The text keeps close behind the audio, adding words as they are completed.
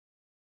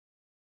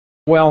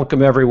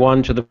Welcome,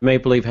 everyone, to the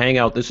Maple Leaf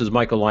Hangout. This is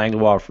Michael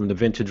Langlois from the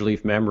Vintage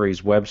Leaf Memories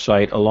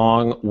website,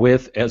 along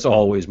with, as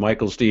always,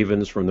 Michael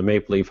Stevens from the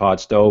Maple Leaf Hot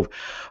Stove.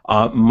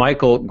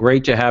 Michael,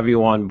 great to have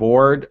you on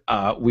board.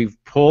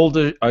 We've pulled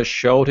a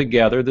show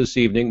together this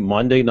evening,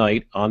 Monday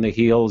night, on the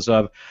heels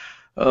of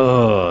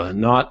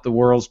not the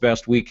world's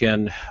best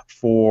weekend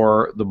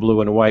for the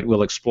blue and white.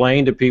 We'll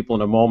explain to people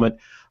in a moment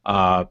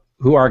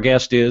who our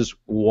guest is,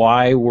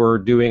 why we're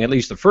doing at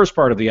least the first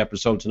part of the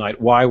episode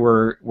tonight, why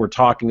we're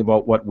talking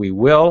about what we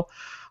will.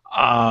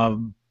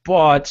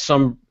 But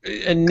some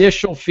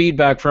initial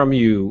feedback from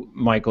you,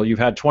 Michael. You've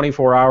had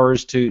 24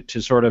 hours to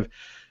sort of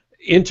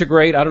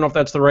integrate, I don't know if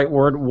that's the right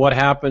word, what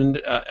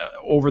happened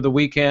over the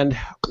weekend.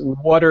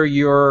 What are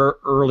your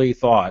early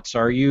thoughts?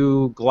 Are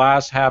you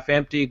glass half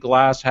empty,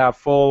 glass half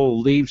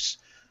full, Leafs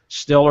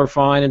still are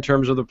fine in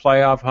terms of the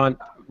playoff hunt?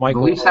 The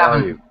Michael, Leafs where are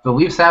haven't you? the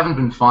Leafs haven't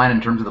been fine in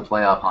terms of the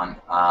playoff hunt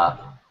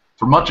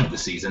for much of the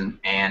season,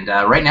 and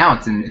right now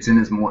it's in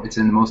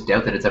the most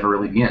doubt that it's ever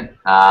really been.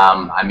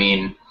 I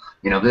mean,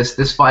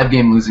 this 5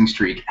 game losing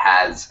streak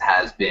has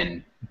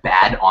been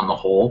bad on the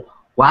whole.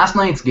 Last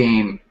night's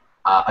game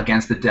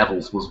against the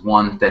Devils was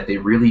one that they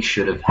really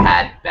should have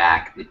had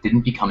back. It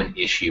didn't become an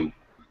issue.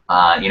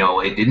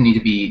 It didn't need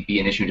to be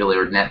an issue until they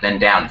were then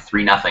down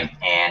 3-0,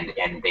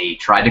 and they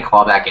tried to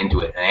claw back into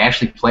it, and they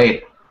actually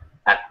played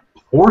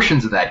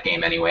portions of that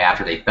game anyway,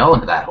 after they fell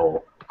into that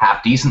hole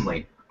half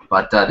decently.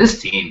 But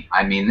this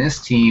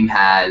team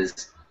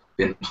has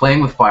been playing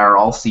with fire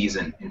all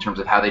season in terms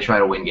of how they try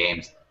to win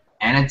games,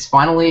 and it's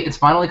finally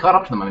caught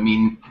up to them. I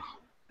mean,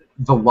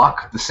 the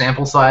luck, the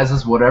sample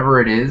sizes, whatever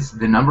it is,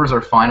 the numbers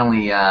are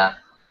finally kind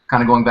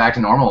of going back to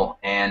normal,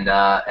 and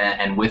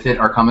with it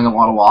are coming a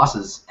lot of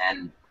losses.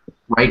 And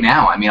right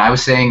now, I mean, I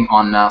was saying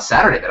on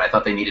Saturday that I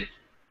thought they needed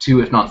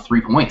 2, if not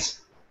 3 points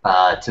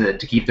to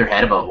keep their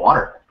head above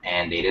water,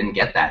 and they didn't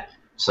get that.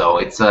 So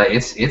it's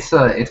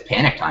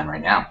panic time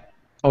right now.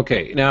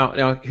 Okay,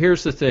 now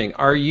here's the thing.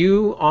 Are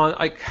you on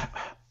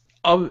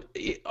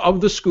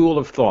of the school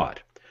of thought,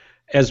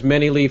 as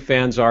many Leaf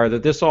fans are,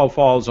 that this all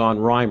falls on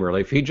Reimer?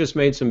 Like, if he just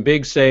made some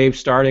big saves,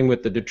 starting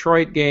with the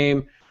Detroit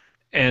game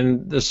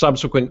and the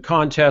subsequent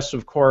contests,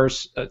 of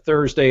course,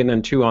 Thursday and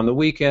then 2 on the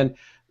weekend,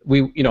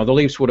 the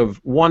Leafs would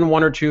have won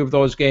 1 or 2 of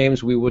those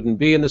games. We wouldn't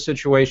be in the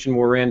situation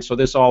we're in. So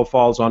this all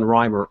falls on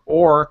Reimer.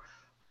 Or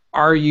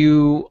are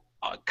you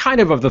kind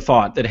of the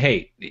thought that,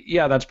 hey,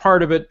 yeah, that's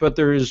part of it, but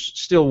there's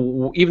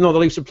still, even though the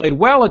Leafs have played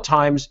well at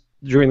times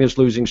during this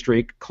losing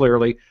streak,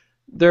 clearly,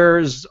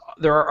 there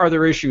are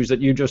other issues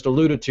that you just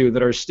alluded to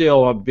that are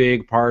still a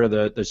big part of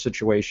the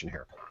situation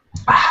here.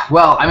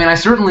 Well, I mean,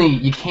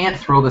 you can't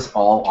throw this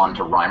all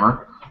onto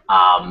Reimer.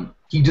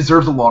 He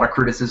deserves a lot of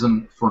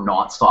criticism for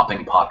not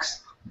stopping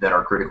pucks that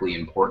are critically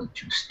important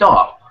to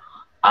stop.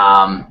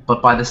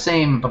 But by the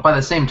same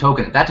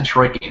token, that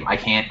Detroit game, I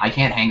can't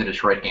hang the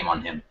Detroit game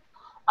on him.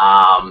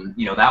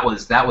 That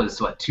was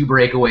what, 2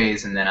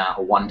 breakaways and then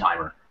a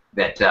one-timer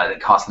that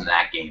cost them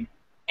that game.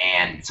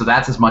 And so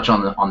that's as much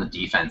on the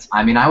defense.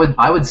 I mean,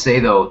 I would say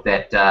though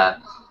that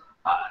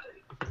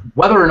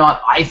whether or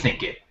not I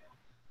think it,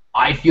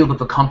 I feel that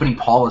the company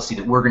policy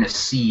that we're going to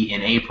see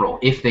in April,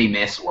 if they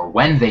miss or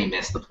when they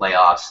miss the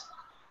playoffs,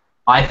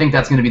 I think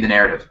that's going to be the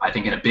narrative. I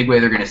think in a big way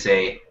they're going to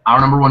say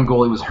our number 1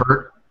 goalie was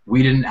hurt.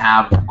 We didn't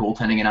have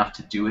goaltending enough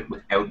to do it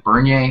without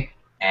Bernier,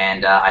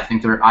 and I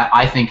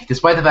think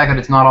despite the fact that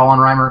it's not all on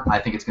Reimer, I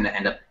think it's going to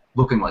end up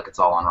looking like it's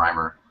all on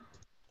Reimer.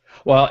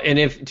 Well, and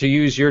if, to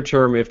use your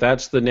term, if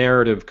that's the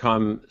narrative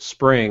come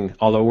spring,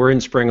 although we're in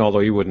spring, although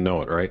you wouldn't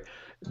know it, right?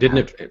 Didn't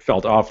it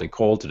felt awfully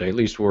cold today? At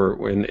least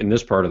we're in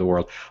this part of the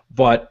world.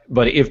 But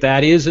if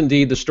that is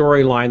indeed the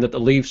storyline that the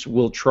Leafs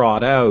will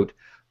trot out,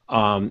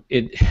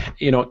 it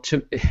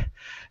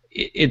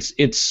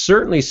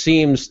certainly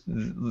seems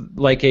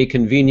like a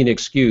convenient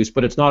excuse,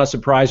 but it's not a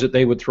surprise that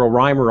they would throw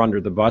Reimer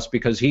under the bus,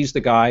 because he's the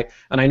guy.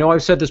 And I know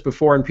I've said this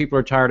before, and people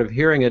are tired of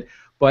hearing it.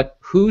 But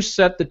who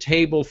set the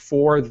table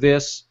for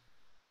this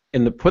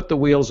and put the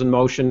wheels in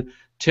motion?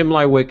 Tim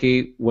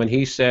Leiweke, when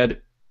he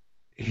said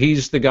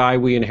he's the guy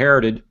we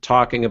inherited,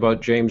 talking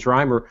about James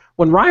Reimer,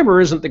 when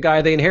Reimer isn't the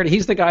guy they inherited.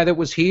 He's the guy that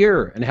was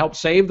here and helped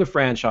save the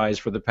franchise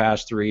for the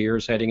past 3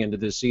 years heading into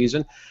this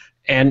season.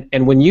 And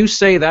when you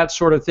say that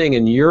sort of thing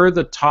and you're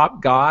the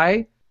top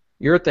guy,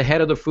 you're at the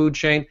head of the food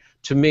chain,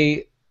 to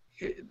me,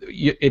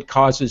 it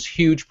causes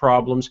huge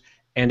problems.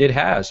 And it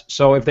has.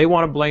 So if they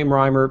want to blame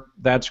Reimer,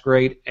 that's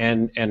great.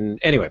 And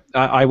anyway,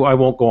 I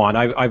won't go on.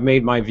 I've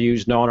made my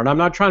views known, and I'm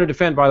not trying to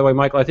defend. By the way,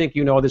 Michael, I think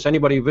you know this.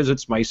 Anybody who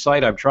visits my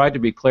site, I've tried to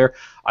be clear.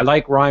 I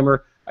like Reimer.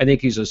 I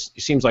think he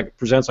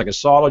presents like a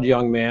solid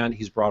young man.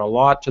 He's brought a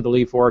lot to the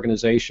Leaf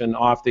organization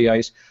off the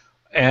ice.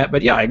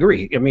 But yeah, I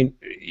agree. I mean,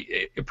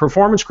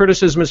 performance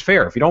criticism is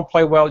fair. If you don't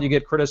play well, you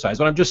get criticized.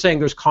 But I'm just saying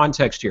there's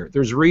context here.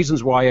 There's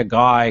reasons why a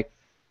guy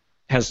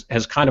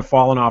has kind of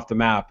fallen off the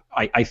map,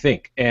 I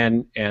think.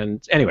 And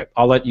anyway,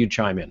 I'll let you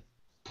chime in.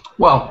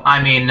 Well,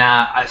 I mean,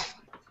 I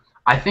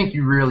think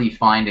you're really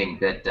finding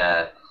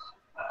that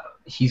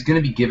he's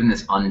going to be given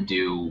this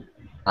undue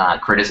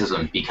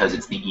criticism because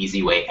it's the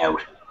easy way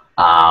out.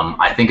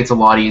 I think it's a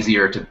lot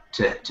easier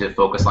to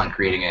focus on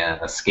creating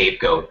a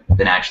scapegoat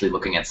than actually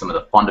looking at some of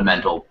the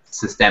fundamental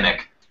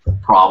systemic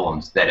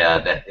problems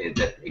that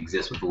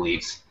exist with the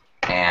Leafs.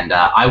 And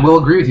I will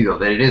agree with you though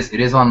that it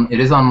is on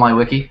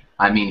MyWiki.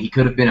 I mean, he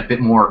could have been a bit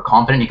more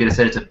confident. He could have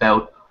said it's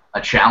about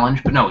a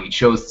challenge, but no, he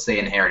chose to say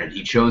inherited.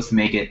 He chose to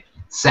make it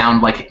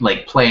sound like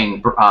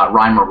playing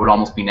Reimer would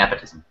almost be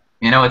nepotism.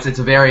 You know, it's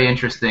a very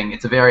interesting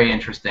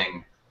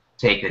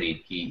take that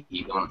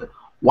he went with it.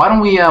 Why don't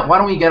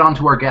we get on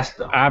to our guest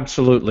though?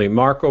 Absolutely,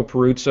 Marco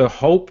Perruzza,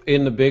 Hope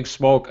in the Big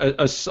Smoke,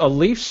 a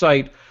Leaf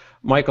site,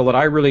 Michael, that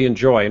I really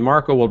enjoy. And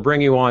Marco will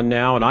bring you on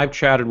now, and I've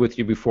chatted with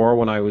you before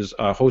when I was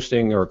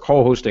hosting or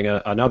co-hosting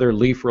another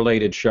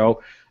Leaf-related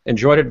show.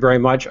 Enjoyed it very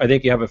much. I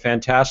think you have a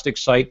fantastic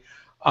site.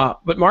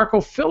 But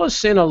Marco, fill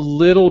us in a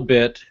little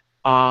bit.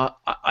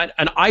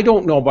 And I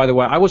don't know, by the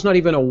way, I was not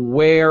even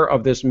aware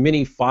of this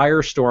mini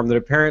firestorm that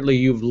apparently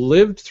you've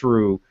lived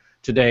through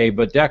today,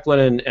 but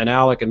Declan and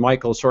Alec and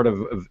Michael sort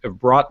of have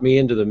brought me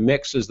into the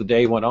mix as the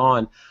day went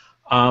on.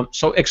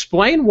 So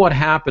explain what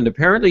happened.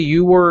 Apparently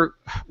you were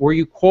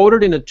you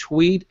quoted in a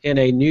tweet in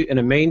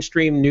a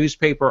mainstream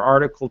newspaper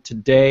article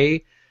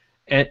today,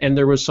 and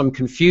there was some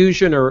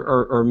confusion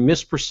or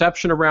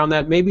misperception around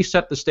that. Maybe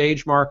set the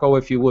stage, Marco,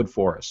 if you would,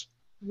 for us.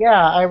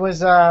 Yeah, I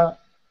was I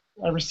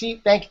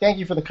received. Thank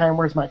you for the kind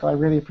words, Michael. I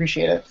really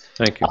appreciate it.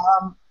 Thank you.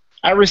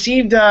 I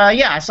received,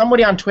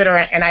 somebody on Twitter,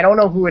 and I don't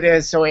know who it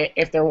is, so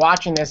if they're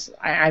watching this,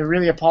 I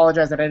really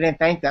apologize that I didn't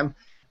thank them.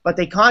 But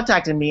they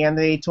contacted me, and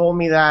they told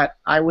me that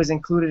I was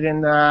included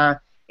in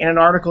an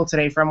article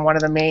today from one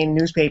of the main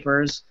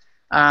newspapers,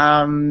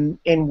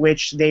 in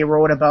which they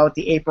wrote about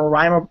the April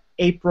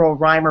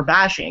Reimer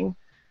bashing,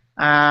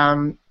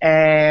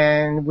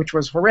 and which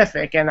was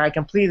horrific, and I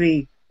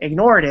completely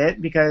ignored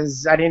it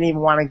because I didn't even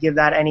want to give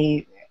that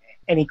any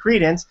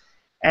credence.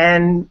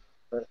 And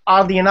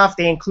oddly enough,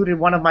 they included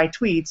one of my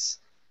tweets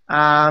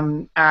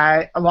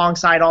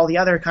alongside all the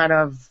other kind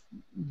of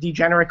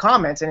degenerate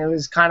comments, and it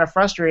was kind of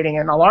frustrating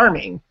and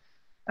alarming.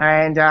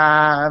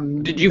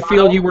 And did you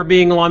feel you were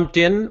being lumped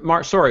in?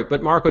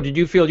 Marco, did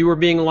you feel you were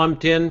being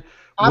lumped in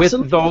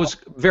with those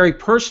very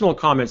personal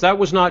comments? That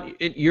was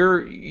not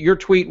your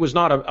tweet was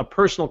not a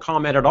personal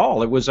comment at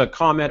all. It was a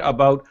comment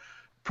about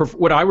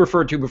what I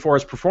referred to before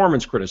as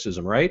performance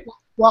criticism, right?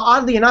 Well,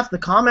 oddly enough, the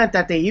comment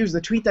that they used,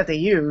 the tweet that they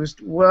used,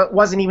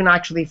 wasn't even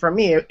actually from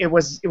me. It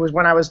was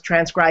when I was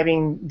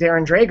transcribing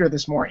Darren Dreger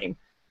this morning.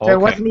 So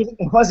okay.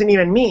 it wasn't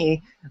even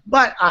me.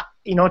 But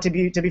to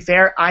be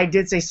fair, I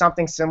did say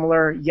something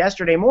similar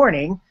yesterday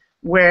morning,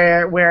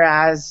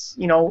 whereas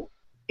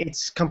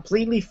it's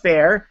completely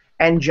fair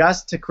and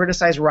just to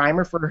criticize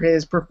Reimer for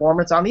his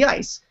performance on the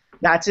ice.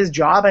 That's his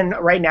job, and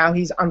right now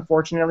he's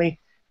unfortunately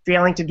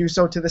failing to do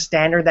so to the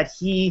standard that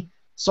he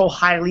so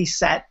highly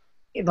set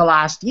in the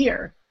last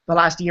year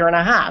and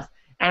a half.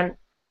 And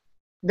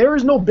there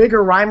is no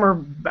bigger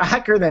Reimer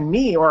backer than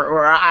me,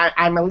 or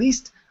I'm at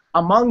least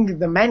among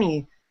the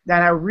many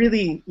that are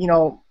really,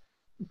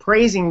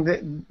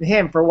 praising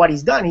him for what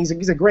he's done. He's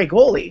a great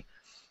goalie.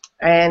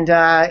 And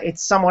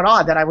it's somewhat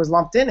odd that I was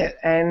lumped in it.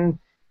 And,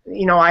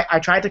 I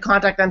tried to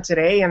contact them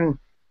today, and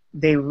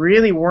they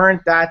really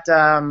weren't that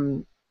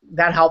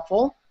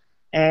helpful.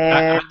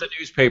 And at the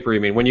newspaper, you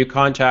mean, when you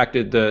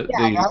contacted the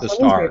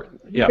Star?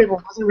 Yeah, it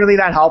wasn't really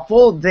that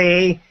helpful.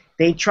 They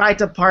tried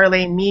to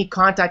parlay me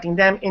contacting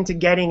them into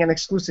getting an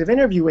exclusive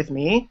interview with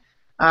me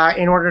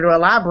in order to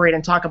elaborate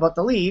and talk about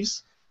the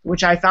Leafs,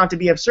 which I found to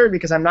be absurd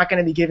because I'm not going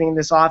to be giving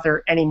this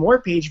author any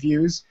more page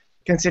views,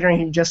 considering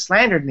he just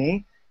slandered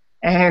me.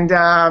 And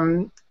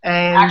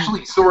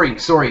actually,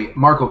 sorry,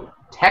 Marco,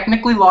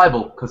 technically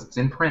liable because it's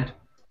in print.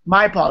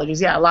 My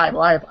apologies. Yeah,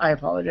 liable. I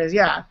apologize.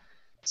 Yeah.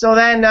 So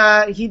then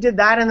he did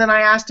that, and then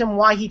I asked him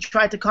why he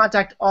tried to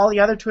contact all the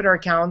other Twitter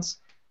accounts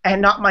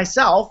and not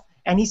myself,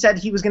 and he said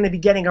he was going to be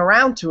getting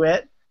around to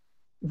it,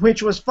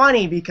 which was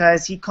funny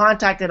because he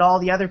contacted all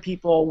the other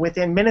people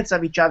within minutes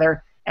of each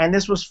other, and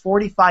this was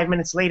 45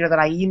 minutes later that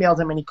I emailed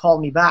him and he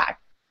called me back.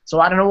 So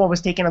I don't know what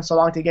was taking him so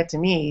long to get to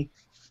me.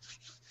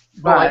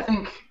 Well, I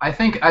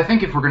think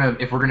if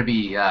we're gonna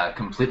be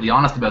completely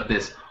honest about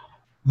this,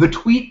 the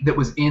tweet that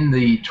was in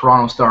the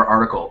Toronto Star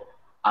article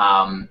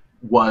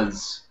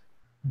was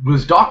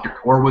doctored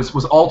or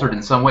was altered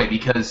in some way,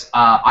 because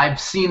I've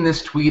seen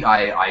this tweet.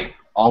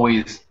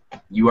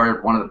 You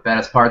are one of the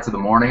best parts of the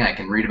morning. I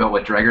can read about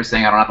what Dreger's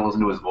saying. I don't have to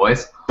listen to his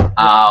voice.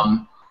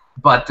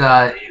 But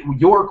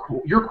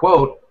your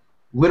quote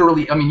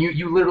literally, I mean,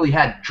 you literally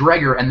had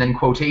Dreger and then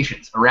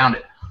quotations around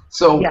it.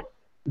 So yeah.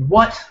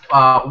 What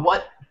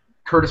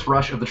Curtis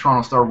Rush of the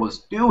Toronto Star was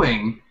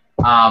doing,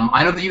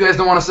 I know that you guys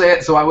don't want to say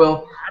it, so I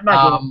will. I'm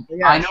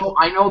not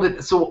I know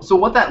that. So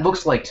what that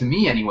looks like to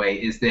me anyway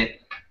is that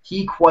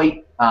he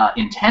quite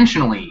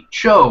intentionally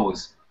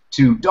chose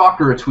to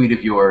doctor a tweet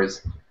of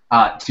yours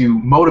to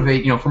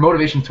motivate, for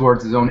motivation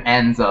towards his own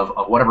ends of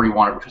whatever he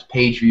wanted, which was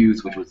page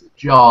views, which was a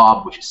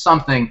job, which is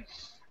something.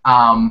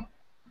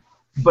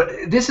 But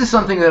this is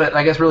something that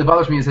I guess really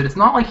bothers me, is that it's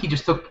not like he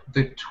just took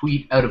the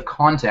tweet out of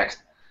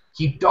context.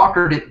 He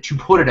doctored it to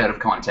put it out of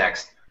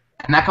context,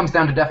 and that comes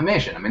down to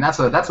defamation. I mean, that's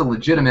a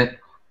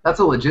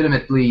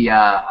legitimately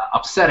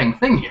upsetting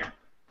thing here.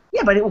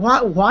 Yeah, but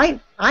why?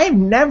 I've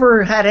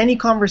never had any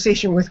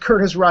conversation with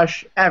Curtis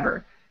Rush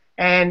ever.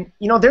 And,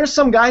 there's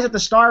some guys at the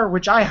Star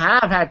which I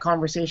have had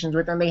conversations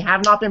with, and they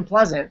have not been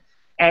pleasant.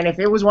 And if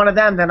it was one of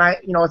them, then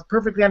it's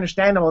perfectly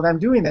understandable them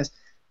doing this,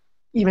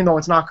 even though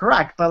it's not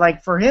correct. But,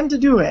 like, for him to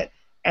do it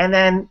and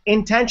then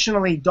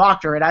intentionally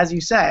doctor it, as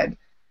you said,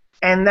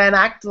 and then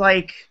act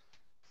like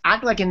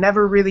it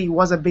never really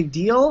was a big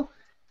deal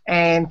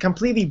and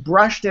completely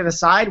brushed it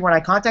aside when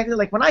I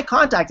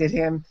contacted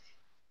him,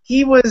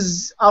 he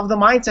was of the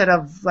mindset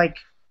of, like,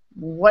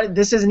 what,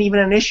 this isn't even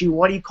an issue.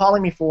 What are you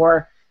calling me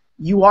for?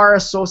 You are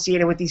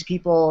associated with these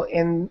people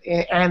and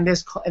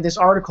this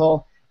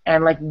article,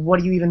 and, like, what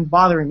are you even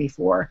bothering me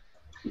for?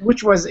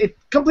 Which was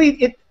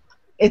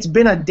it's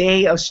been a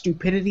day of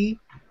stupidity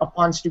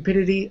upon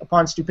stupidity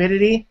upon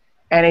stupidity,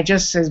 and it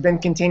just has been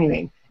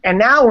continuing. And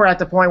now we're at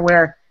the point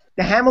where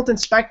the Hamilton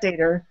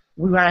Spectator,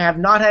 who I have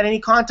not had any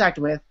contact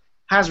with,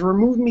 has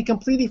removed me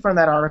completely from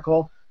that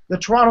article. The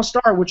Toronto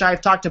Star, which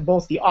I've talked to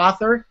both the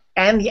author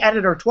and the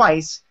editor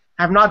twice,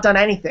 have not done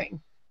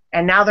anything.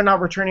 And now they're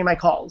not returning my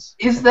calls.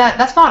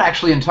 That's not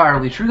actually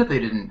entirely true that they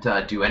didn't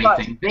do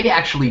anything. They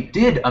actually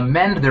did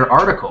amend their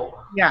article.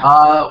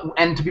 Yeah.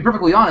 And to be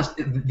perfectly honest,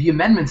 the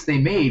amendments they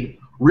made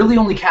really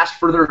only cast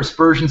further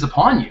aspersions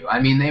upon you.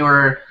 I mean,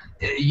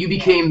 you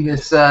became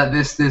this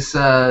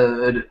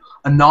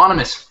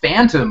anonymous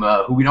phantom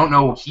who we don't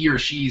know he or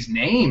she's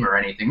name or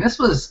anything. This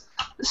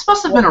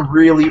must have been a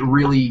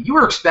really, you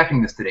were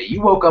expecting this today.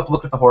 You woke up,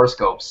 looked at the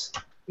horoscopes,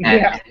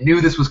 and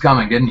knew this was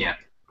coming, didn't you?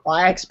 Well,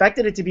 I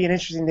expected it to be an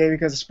interesting day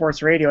because of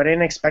sports radio. I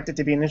didn't expect it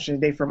to be an interesting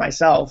day for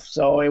myself.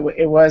 So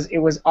it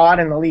was odd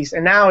in the least.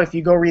 And now if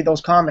you go read those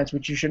comments,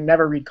 which you should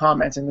never read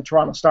comments in the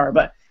Toronto Star,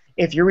 but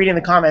if you're reading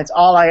the comments,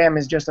 all I am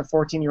is just a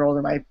 14-year-old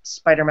in my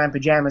Spider-Man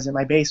pajamas in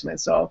my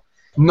basement. So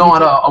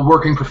not a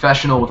working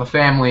professional with a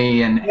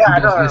family and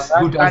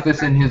who does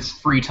this in his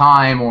free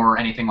time or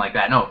anything like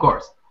that. No, of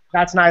course.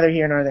 That's neither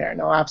here nor there.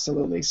 No,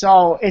 absolutely.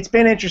 So it's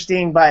been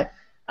interesting, but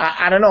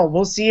I don't know.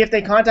 We'll see if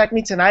they contact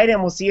me tonight,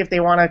 and we'll see if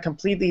they want to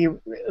completely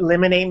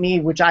eliminate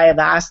me, which I have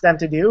asked them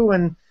to do,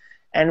 and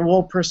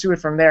we'll pursue it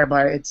from there.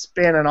 But it's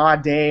been an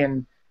odd day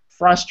and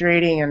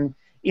frustrating, and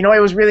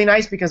it was really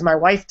nice because my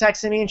wife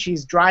texted me, and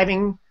she's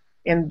driving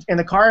in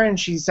the car, and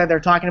she said they're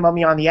talking about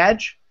me on The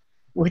Edge,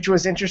 which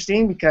was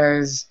interesting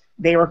because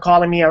they were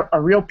calling me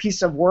a real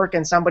piece of work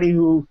and somebody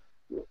who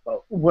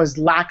was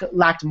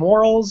lacked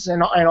morals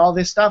and all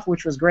this stuff,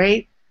 which was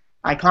great.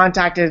 I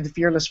contacted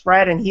Fearless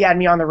Fred, and he had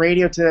me on the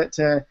radio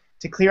to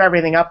clear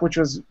everything up, which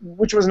was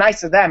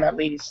nice of them at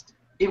least.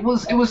 It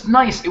was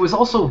nice. It was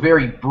also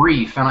very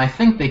brief, and I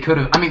think they could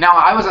have. I mean, now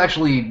I was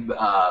actually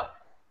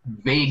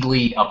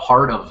vaguely a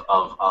part of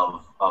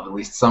at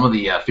least some of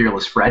the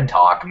Fearless Fred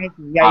talk.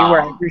 Yeah, you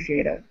were. I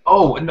appreciate it.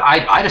 Oh, and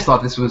I just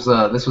thought this was.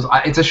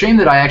 It's a shame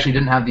that I actually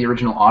didn't have the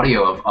original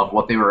audio of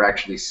what they were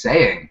actually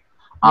saying.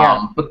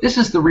 But this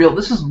is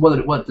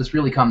what this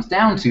really comes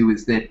down to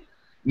is that.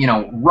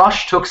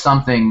 Rush took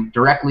something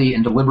directly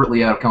and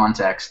deliberately out of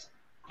context,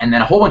 and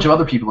then a whole bunch of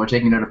other people are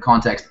taking it out of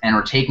context and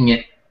are taking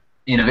it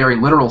in a very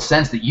literal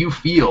sense that you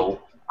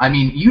feel. I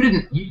mean,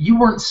 you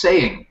weren't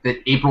saying that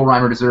April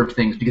Reimer deserved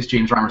things because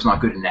James Reimer's not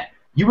good in net.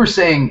 You were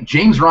saying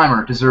James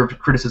Reimer deserved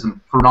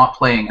criticism for not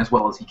playing as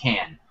well as he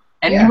can.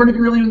 And you weren't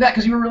even really doing that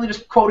because you were really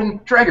just quoting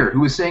Dreger, who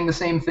was saying the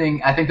same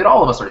thing I think that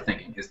all of us are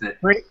thinking, is that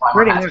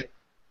pretty much.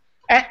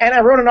 And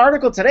I wrote an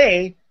article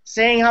today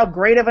saying how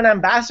great of an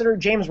ambassador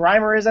James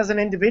Reimer is as an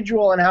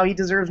individual and how he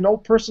deserves no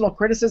personal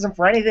criticism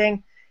for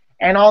anything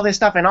and all this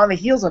stuff. And on the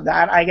heels of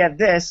that, I get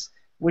this,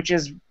 which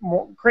is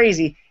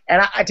crazy.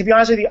 And to be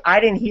honest with you, I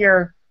didn't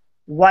hear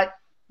what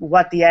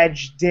The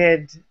Edge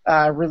did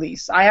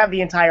release. I have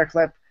the entire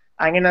clip.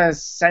 I'm going to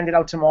send it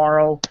out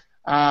tomorrow.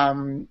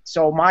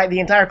 So the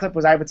entire clip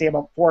was, I would say,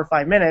 about 4 or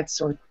 5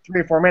 minutes or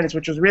 3 or 4 minutes,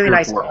 which was really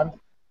nice.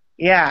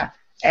 Yeah,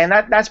 and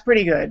that's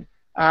pretty good.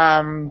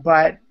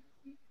 But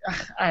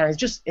I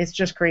don't know, it's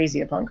just crazy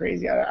upon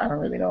crazy. I don't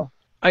really know.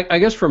 I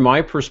guess from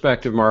my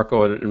perspective,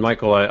 Marco and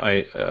Michael,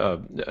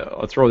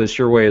 I'll throw this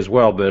your way as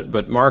well.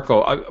 But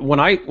Marco, when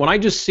I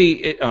just see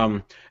it,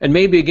 and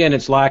maybe again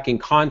it's lacking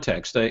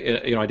context.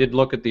 I did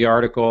look at the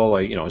article.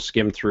 I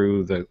skimmed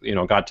through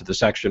got to the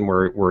section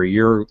where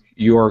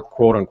your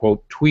quote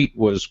unquote tweet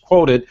was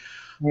quoted.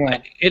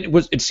 Yeah.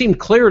 It seemed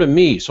clear to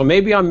me, so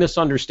maybe I'm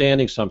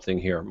misunderstanding something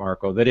here,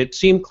 Marco, that it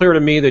seemed clear to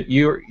me that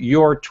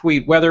your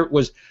tweet, whether it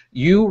was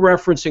you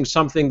referencing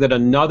something that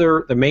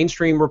the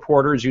mainstream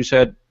reporters you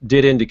said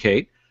did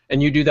indicate,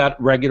 and you do that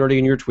regularly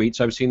in your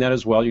tweets, I've seen that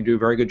as well, you do a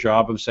very good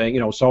job of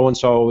saying,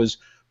 so-and-so is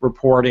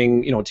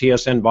reporting,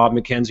 TSN, Bob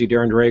McKenzie,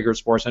 Darren Dreger,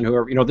 Sportsnet,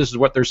 whoever, this is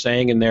what they're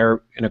saying in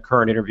a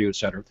current interview, et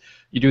cetera.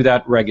 You do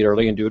that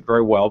regularly and do it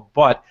very well,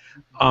 but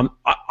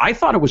I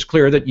thought it was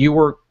clear that you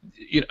were,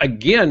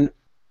 again,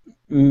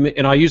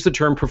 and I use the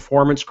term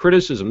performance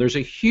criticism. There's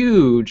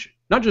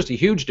not just a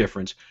huge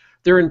difference,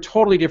 they're in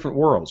totally different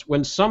worlds.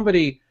 When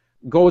somebody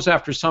goes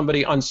after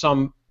somebody on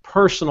some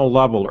personal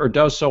level or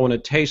does so in a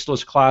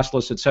tasteless,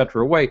 classless,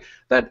 etc. way,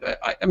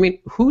 I mean,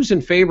 who's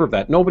in favor of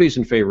that? Nobody's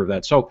in favor of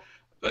that. So,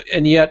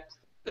 and yet,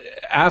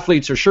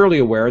 athletes are surely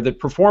aware that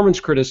performance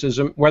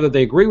criticism, whether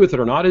they agree with it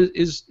or not,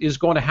 is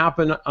going to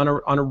happen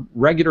on a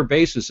regular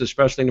basis,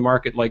 especially in a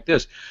market like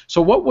this.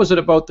 So, what was it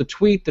about the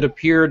tweet that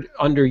appeared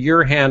under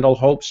your handle,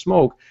 Hope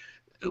Smoke,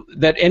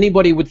 that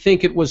anybody would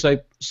think it was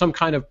some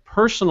kind of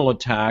personal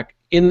attack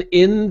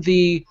in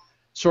the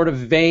sort of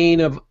vein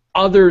of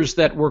others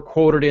that were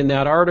quoted in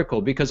that article?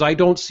 Because I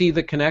don't see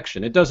the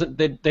connection. It doesn't.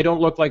 They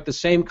don't look like the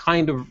same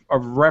kind of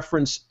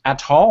reference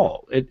at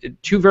all.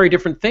 Two very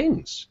different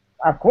things.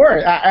 Of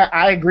course,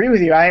 I agree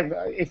with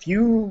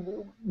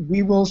you.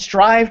 We will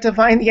strive to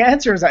find the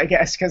answers, I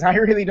guess, because I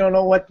really don't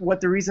know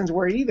what the reasons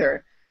were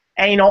either.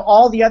 And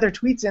all the other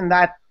tweets in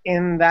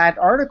that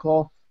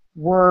article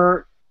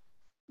were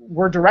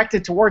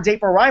directed towards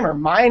April Reimer.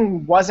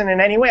 Mine wasn't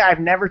in any way. I've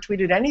never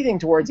tweeted anything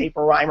towards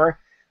April Reimer.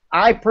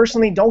 I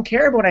personally don't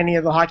care about any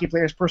of the hockey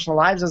players' personal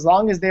lives as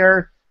long as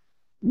they're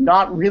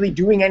not really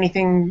doing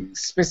anything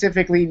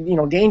specifically,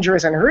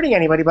 dangerous and hurting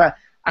anybody. But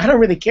I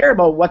don't really care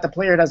about what the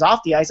player does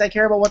off the ice. I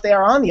care about what they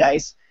are on the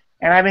ice,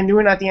 and I've been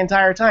doing that the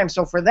entire time.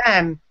 So for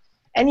them,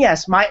 and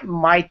yes,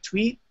 my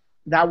tweet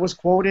that was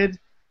quoted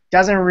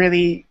doesn't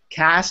really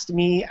cast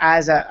me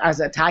as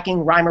attacking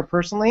Reimer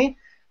personally.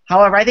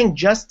 However, I think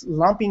just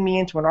lumping me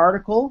into an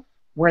article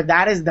where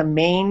that is the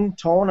main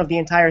tone of the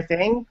entire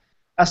thing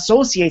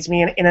associates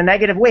me in a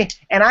negative way.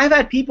 And I've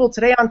had people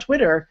today on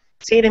Twitter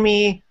say to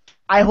me,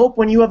 I hope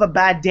when you have a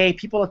bad day,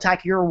 people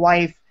attack your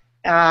wife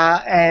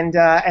and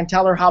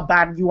tell her how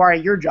bad you are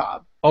at your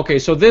job. Okay,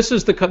 so this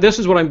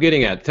is what I'm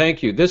getting at.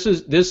 Thank you. This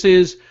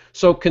is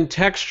so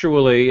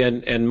contextually,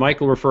 and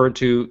Michael referred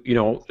to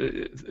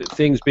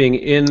things being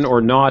in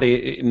or not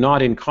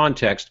in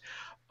context.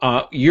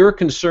 Your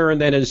concern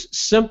then is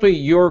simply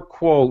your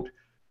quote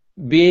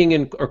being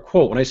in, or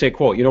quote, when I say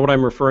quote, you know what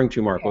I'm referring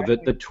to, Marco,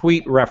 the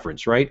tweet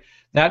reference, right?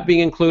 That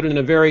being included in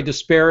a very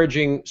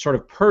disparaging, sort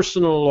of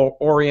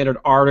personal-oriented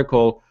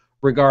article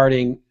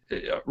regarding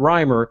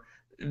Reimer,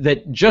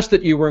 that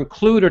you were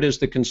included is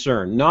the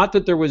concern. Not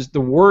that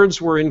the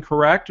words were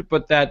incorrect,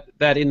 but that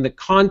in the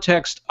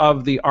context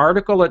of the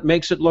article, it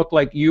makes it look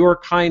like you're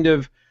kind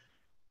of,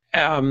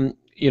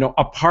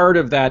 a part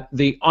of that,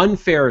 the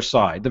unfair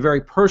side, the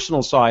very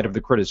personal side of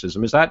the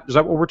criticism. Is that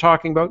what we're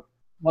talking about?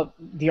 Well,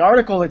 the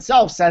article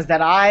itself says that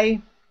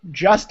I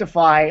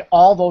justify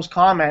all those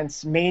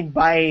comments made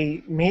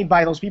by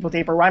those people to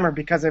April Reimer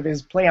because of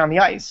his play on the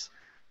ice.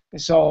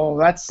 So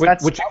that's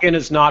which again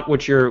is not what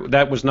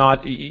that was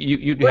not,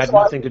 you had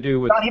nothing to do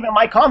with. Not even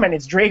my comment.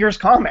 It's Drager's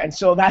comment.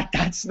 So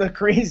that's the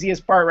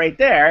craziest part right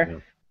there. Yeah.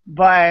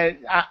 But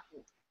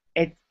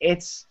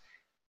it's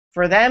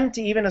for them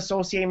to even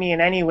associate me in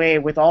any way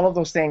with all of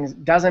those things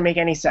doesn't make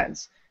any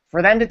sense.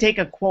 For them to take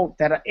a quote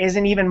that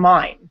isn't even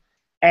mine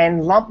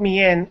and lump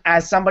me in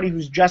as somebody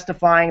who's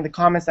justifying the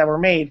comments that were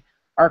made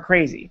are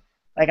crazy.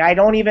 Like,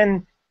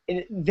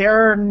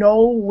 there are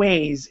no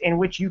ways in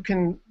which you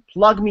can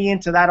plug me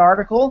into that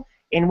article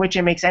in which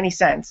it makes any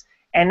sense.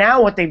 And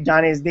now what they've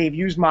done is they've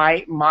used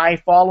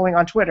my following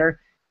on Twitter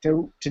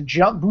to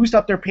boost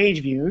up their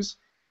page views.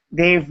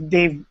 They've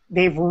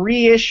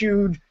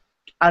reissued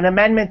an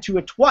amendment to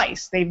it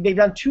twice. They've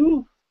done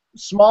two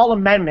small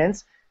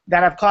amendments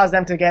that have caused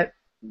them to get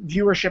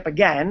viewership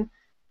again.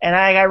 And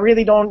I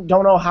really don't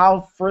know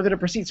how further to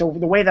proceed. So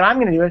the way that I'm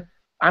going to do it,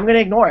 I'm going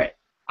to ignore it.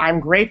 I'm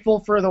grateful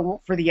for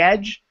the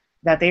edge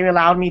that they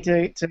allowed me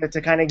to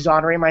kind of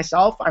exonerate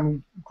myself.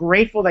 I'm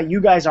grateful that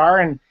you guys are,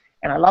 and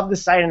I love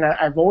this site, and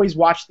I've always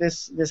watched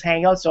this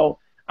hangout. So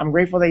I'm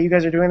grateful that you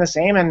guys are doing the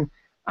same. And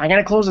I'm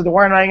going to close the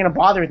door. I'm not going to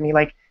bother with me.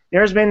 Like,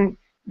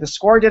 The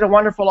Score did a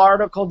wonderful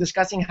article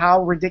discussing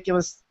how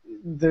ridiculous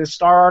the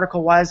Star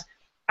article was,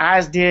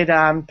 as did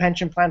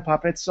Pension Plan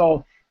Puppets.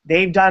 So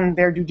they've done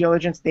their due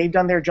diligence. They've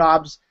done their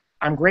jobs.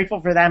 I'm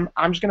grateful for them.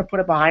 I'm just going to put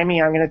it behind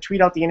me. I'm going to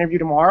tweet out the interview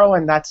tomorrow,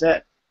 and that's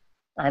it.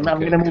 I'm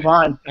going to move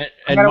on.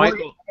 And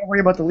Michael, I can't worry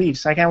about the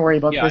Leafs. I can't worry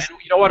about this.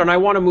 You know what? And I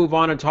want to move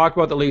on and talk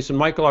about the Leafs. And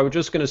Michael, I was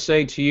just going to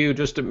say to you,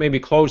 just to maybe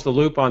close the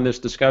loop on this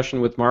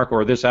discussion with Marco,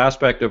 or this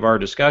aspect of our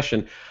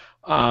discussion,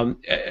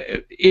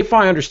 if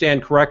I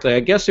understand correctly, I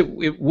guess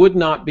it would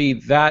not be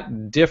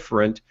that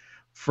different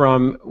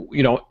from,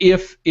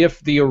 if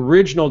the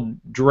original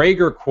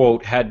Drager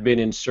quote had been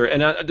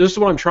inserted. And this is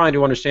what I'm trying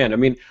to understand. I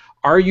mean,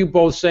 are you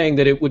both saying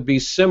that it would be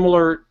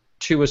similar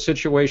to a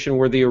situation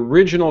where the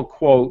original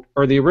quote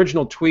or the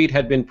original tweet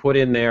had been put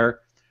in there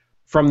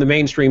from the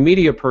mainstream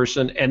media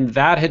person, and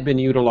that had been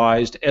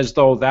utilized as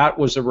though that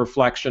was a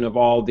reflection of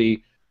all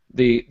the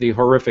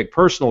horrific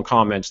personal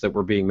comments that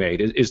were being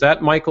made? Is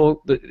that,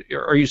 Michael?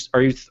 Are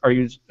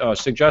you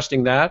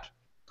suggesting that?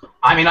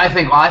 I mean, I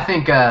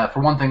think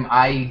for one thing,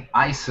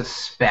 I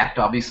suspect,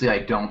 obviously I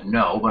don't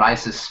know, but I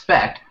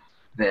suspect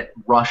that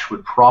Rush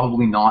would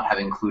probably not have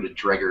included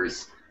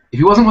Drager's. If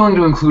he wasn't willing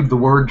to include the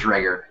word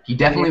Drager, he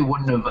definitely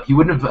wouldn't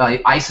have.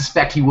 I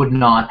suspect he would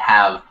not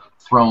have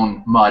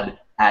thrown mud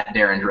at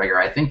Darren Dreger.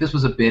 I think this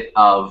was a bit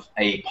of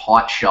a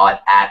pot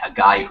shot at a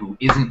guy who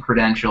isn't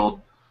credentialed,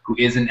 who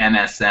isn't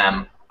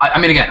MSM. I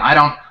mean, again,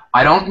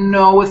 I don't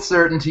know with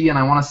certainty, and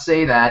I want to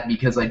say that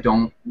because I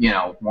don't,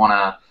 want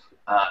to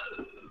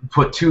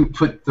put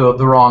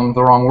the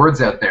wrong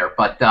words out there,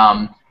 but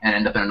and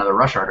end up in another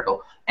Rush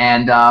article.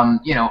 And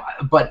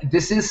but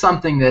this is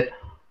something that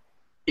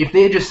if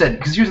they had just said,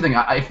 because here's the thing,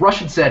 if Rush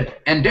had said,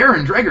 and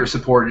Darren Dreger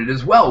supported it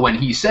as well when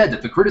he said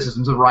that the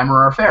criticisms of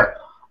Reimer are fair,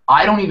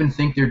 I don't even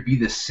think there'd be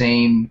the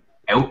same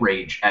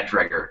outrage at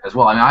Dreger as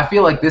well. I mean, I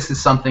feel like this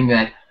is something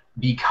that,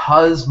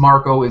 because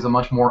Marco is a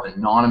much more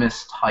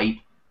anonymous type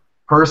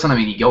person, I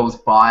mean, he goes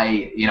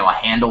by, a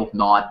handle,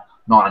 not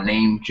a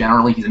name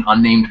generally. He's an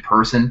unnamed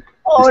person.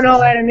 Oh,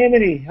 no,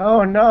 anonymity.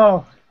 Oh,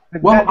 no.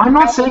 Well, I'm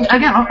not saying,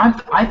 again,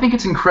 I think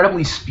it's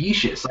incredibly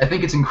specious. I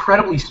think it's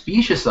incredibly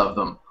specious of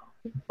them.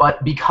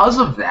 But because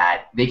of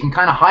that, they can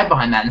kind of hide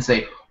behind that and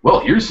say,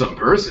 well, here's some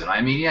person. I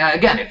mean, yeah,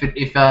 again, if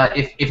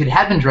it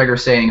had been Dreger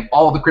saying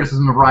all the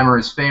criticism of Reimer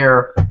is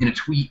fair in a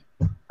tweet,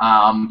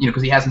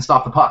 because he hasn't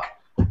stopped the puck,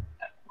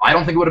 I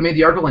don't think it would have made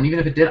the article, and even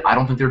if it did, I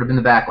don't think there would have been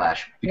the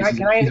backlash.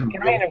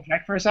 Can I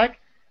interject for a sec?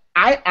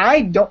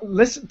 I don't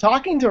listen.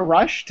 Talking to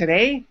Rush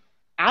today,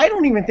 I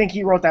don't even think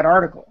he wrote that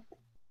article.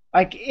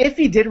 Like, if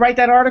he did write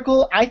that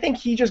article, I think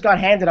he just got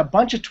handed a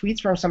bunch of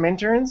tweets from some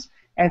interns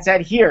and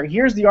said,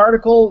 here's the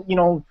article,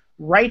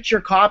 write your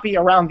copy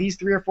around these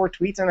 3 or 4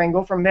 tweets and then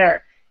go from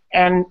there.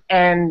 And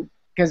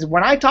because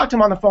when I talked to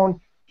him on the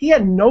phone, he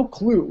had no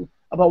clue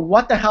about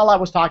what the hell I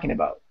was talking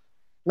about.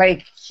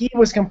 Like, he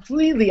was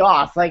completely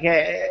off. Like,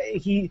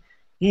 he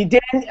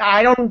didn't,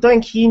 I don't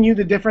think he knew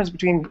the difference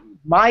between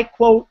my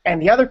quote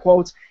and the other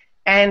quotes.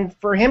 And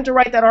for him to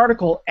write that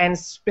article and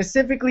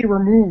specifically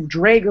remove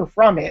Dreger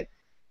from it,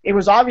 it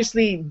was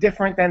obviously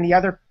different than the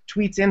other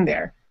tweets in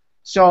there.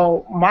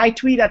 So my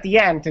tweet at the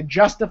end, to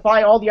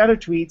justify all the other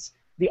tweets,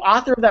 the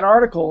author of that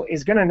article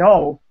is going to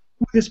know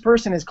who this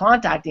person is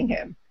contacting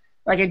him.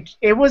 Like,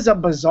 it was a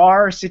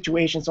bizarre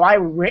situation. So I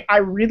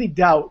really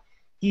doubt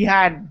he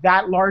had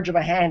that large of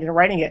a hand in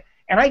writing it.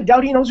 And I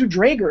doubt he knows who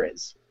Dreger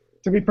is,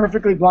 to be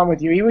perfectly blunt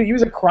with you. He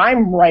was a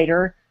crime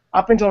writer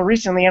up until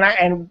recently,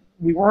 and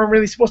we weren't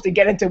really supposed to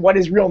get into what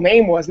his real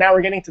name was. Now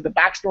we're getting to the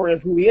backstory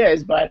of who he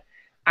is. But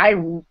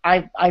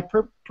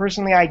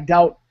personally, I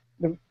doubt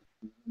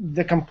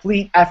the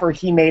complete effort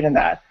he made in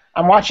that.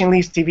 I'm watching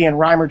Leafs TV, and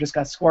Reimer just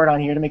got scored on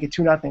here to make it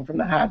 2-0 from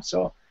the Habs.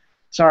 So,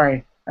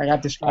 sorry, I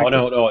got distracted.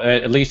 Oh, no,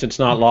 at least it's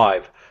not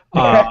live.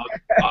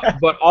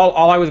 But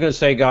all I was going to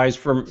say, guys,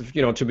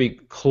 to be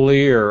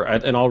clear,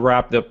 and I'll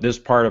wrap up this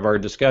part of our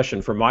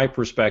discussion. From my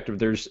perspective,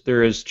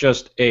 there is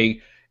just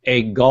a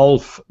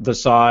gulf the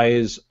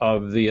size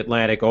of the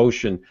Atlantic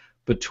Ocean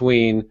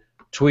between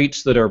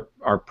tweets that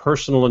are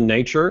personal in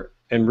nature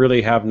and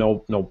really have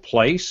no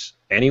place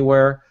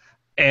anywhere,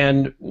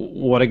 and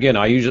what, again,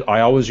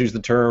 I always use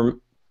the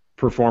term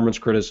performance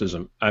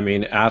criticism. I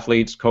mean,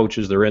 athletes,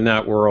 coaches, they're in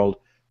that world,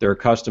 they're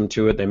accustomed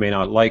to it, they may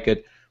not like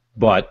it,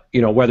 but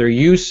whether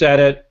you said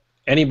it,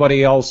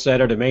 anybody else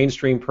said it, a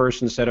mainstream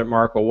person said it,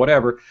 Marco,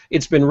 whatever,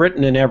 it's been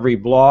written in every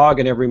blog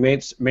and every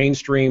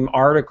mainstream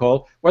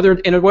article, whether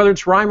it's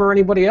Reimer or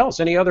anybody else,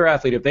 any other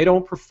athlete. If they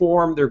don't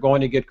perform, they're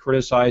going to get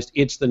criticized.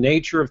 It's the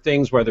nature of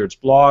things, whether it's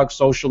blogs,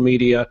 social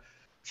media,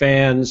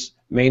 fans,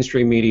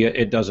 mainstream media,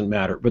 it doesn't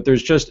matter. But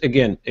there's just,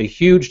 again, a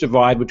huge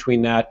divide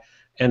between that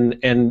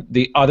and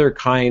the other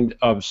kind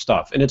of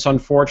stuff. And it's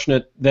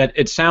unfortunate that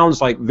it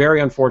sounds like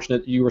very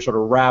unfortunate you were sort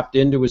of wrapped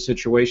into a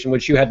situation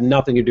which you had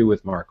nothing to do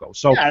with, Marco.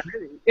 So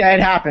yeah, it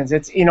happens.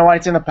 It's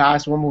it's in the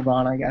past. We'll move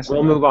on, I guess.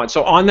 We'll move on.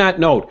 So on that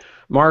note,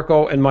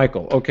 Marco and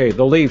Michael, okay,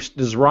 the Leafs,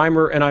 does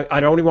Reimer, and I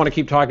don't even want to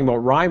keep talking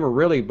about Reimer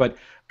really, but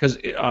because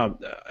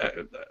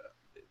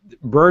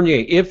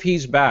Bernier, if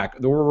he's back,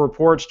 there were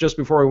reports just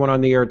before we went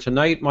on the air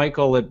tonight,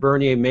 Michael, that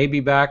Bernier may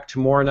be back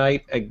tomorrow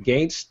night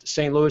against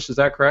St. Louis. Is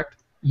that correct?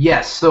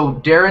 Yes. So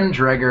Darren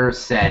Dreger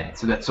said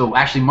so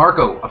actually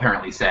Marco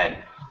apparently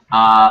said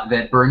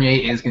that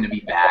Bernier is going to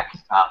be back,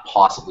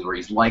 possibly, or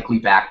he's likely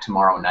back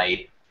tomorrow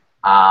night.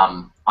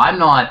 I'm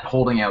not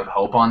holding out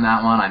hope on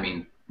that one. I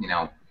mean,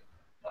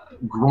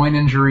 groin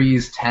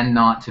injuries tend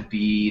to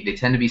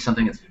be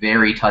something that's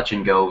very touch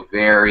and go,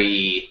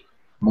 very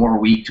more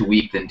week to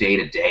week than day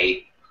to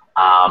day.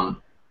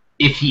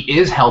 If he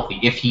is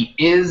healthy, if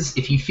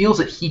he feels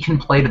that he can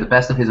play to the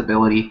best of his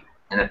ability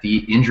and that the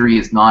injury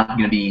is not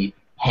going to be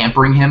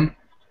hampering him,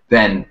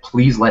 then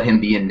please let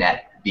him be in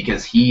net,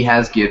 because he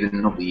has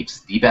given the Leafs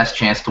the best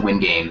chance to win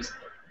games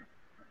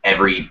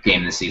every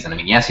game this season. I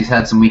mean, yes, he's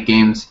had some weak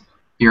games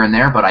here and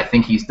there, but I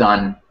think he's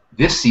done,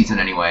 this season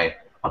anyway,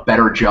 a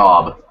better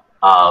job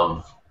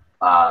of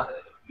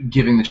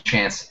giving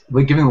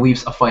the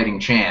Leafs a fighting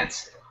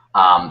chance.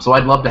 So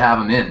I'd love to have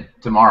him in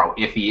tomorrow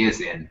if he is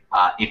in.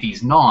 If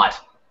he's not,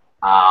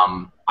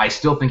 I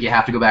still think you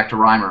have to go back to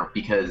Reimer,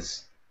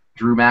 because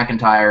Drew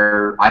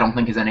McIntyre, I don't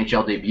think his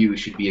NHL debut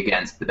should be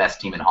against the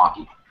best team in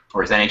hockey,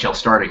 or his NHL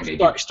starting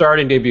debut.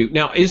 Starting debut.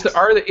 Now,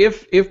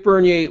 if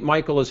Bernier,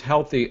 Michael, is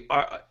healthy,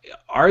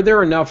 are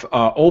there enough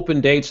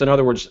open dates? In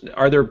other words,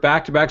 are there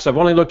back-to-backs? I've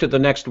only looked at the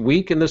next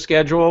week in the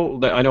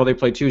schedule. I know they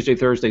play Tuesday,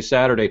 Thursday,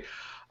 Saturday.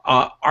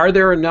 Are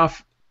there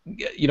enough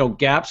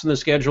gaps in the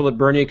schedule that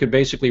Bernier could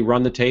basically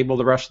run the table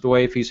the rest of the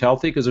way if he's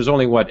healthy? Because there's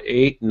only, what,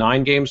 8,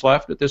 9 games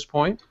left at this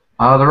point?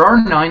 There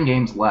are 9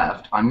 games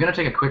left. I'm going to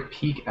take a quick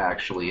peek,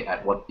 actually,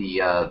 at what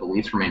the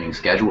Leafs' remaining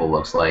schedule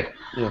looks like.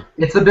 Yeah.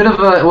 It's a bit of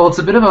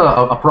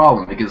a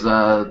problem because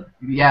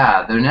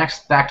their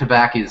next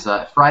back-to-back is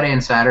Friday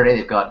and Saturday.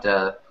 They've got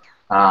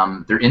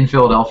they're in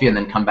Philadelphia and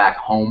then come back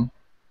home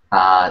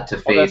to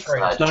face that's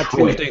right. It's not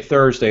Detroit. Tuesday,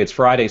 Thursday. It's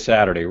Friday,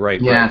 Saturday,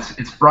 right? Yeah, right.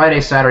 It's Friday,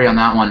 Saturday on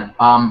that one.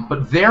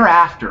 But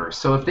thereafter,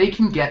 so if they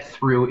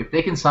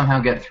can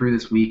somehow get through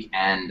this week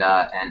and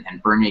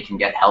Bernier can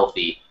get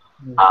healthy.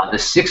 The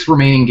 6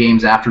 remaining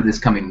games after this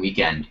coming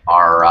weekend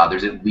are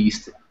there's at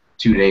least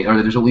 2 days, or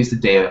there's at least a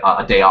day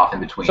off in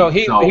between. So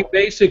he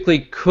basically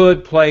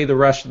could play the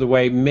rest of the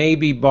way,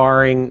 maybe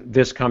barring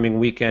this coming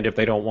weekend if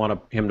they don't want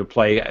him to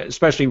play,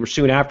 especially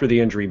soon after the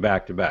injury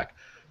back to back.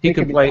 He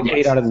could play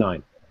 8 out of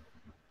 9.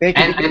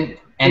 And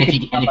if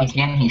he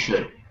can, he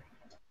should.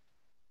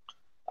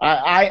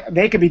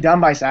 They could be done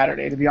by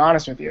Saturday, to be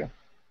honest with you.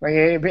 Like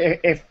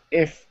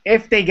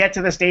if they get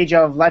to the stage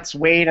of let's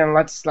wait and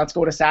let's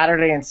go to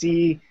Saturday and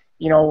see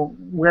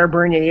where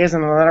Bernier is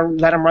and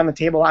let him run the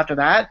table after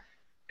that,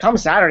 come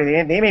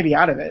Saturday they may be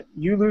out of it.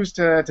 You lose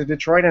to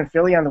Detroit and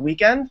Philly on the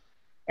weekend,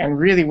 and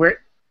really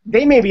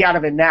they may be out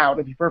of it now.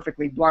 To be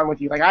perfectly blunt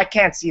with you, like I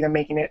can't see them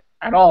making it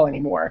at all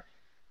anymore,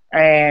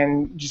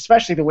 and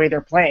especially the way they're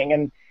playing.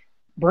 And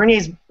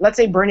let's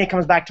say Bernier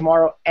comes back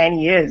tomorrow and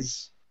he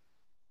is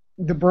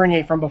the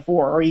Bernier from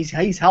before, or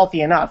he's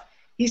healthy enough.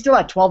 He's still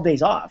had 12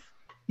 days off.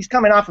 He's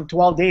coming off of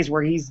 12 days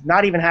where he's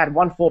not even had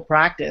one full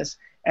practice,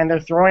 and they're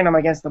throwing him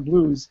against the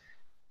Blues.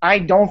 I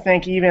don't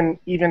think even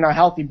a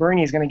healthy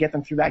Bernier is going to get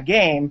them through that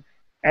game.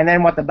 And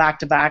then the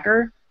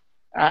back-to-backer?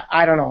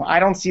 I don't know. I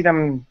don't see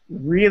them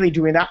really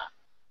doing that.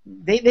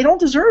 They don't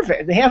deserve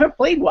it. They haven't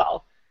played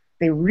well.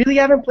 They really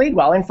haven't played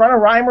well. In front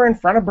of Reimer, in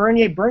front of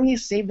Bernier. Bernier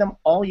saved them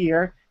all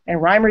year, and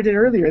Reimer did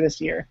earlier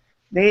this year.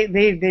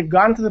 They've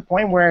gotten to the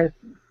point where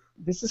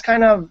this is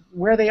kind of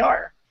where they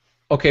are.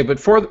 Okay, but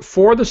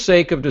for the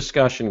sake of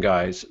discussion,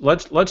 guys,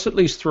 let's at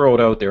least throw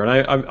it out there.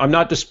 And I'm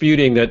not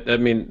disputing that. I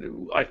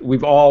mean,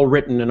 we've all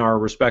written in our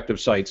respective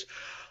sites,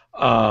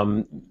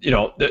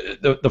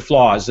 the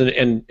flaws,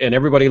 and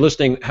everybody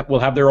listening will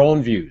have their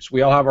own views.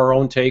 We all have our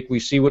own take. We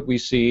see what we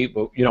see,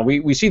 but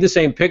we see the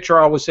same picture,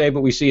 I always say,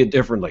 but we see it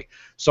differently.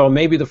 So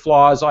maybe the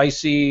flaws I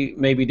see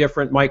may be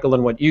different, Michael,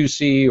 than what you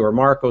see or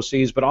Marco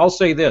sees. But I'll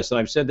say this, and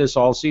I've said this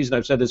all season.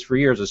 I've said this for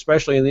years,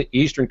 especially in the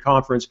Eastern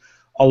Conference.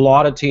 A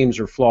lot of teams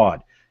are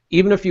flawed.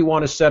 Even if you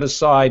want to set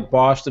aside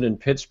Boston and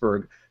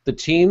Pittsburgh, the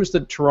teams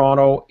that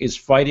Toronto is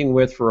fighting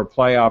with for a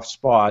playoff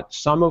spot,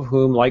 some of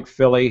whom, like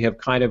Philly, have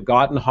kind of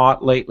gotten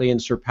hot lately and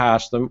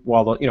surpassed them.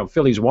 While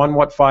Philly's won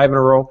 5 in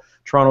a row,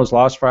 Toronto's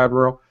lost 5 in a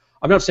row.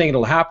 I'm not saying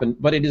it'll happen,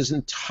 but it is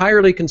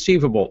entirely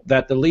conceivable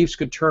that the Leafs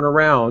could turn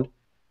around.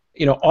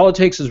 All it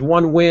takes is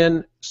one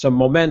win, some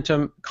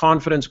momentum,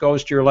 confidence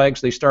goes to your legs.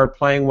 They start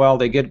playing well,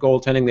 they get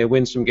goaltending, they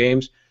win some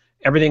games.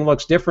 Everything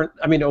looks different.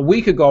 I mean, a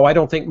week ago, I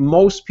don't think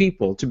most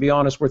people, to be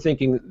honest, were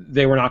thinking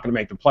they were not going to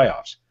make the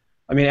playoffs.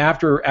 I mean,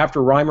 after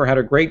Reimer had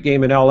a great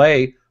game in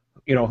L.A.,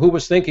 who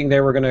was thinking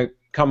they were going to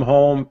come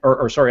home,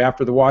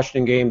 after the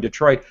Washington game,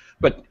 Detroit,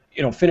 but,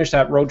 finish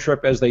that road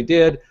trip as they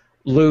did,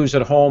 lose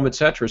at home,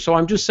 etc. So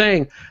I'm just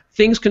saying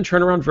things can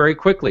turn around very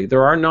quickly.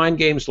 There are 9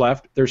 games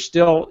left. They're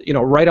still,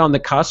 right on the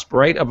cusp,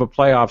 right, of a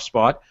playoff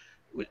spot.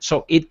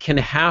 So it can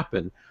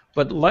happen.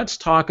 But let's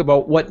talk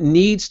about what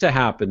needs to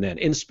happen then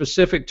in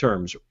specific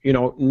terms.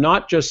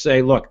 Not just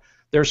say, look,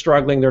 they're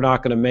struggling, they're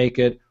not going to make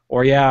it,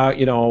 or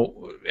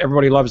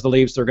everybody loves the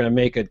Leafs, they're going to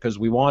make it because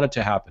we want it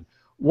to happen.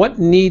 What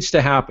needs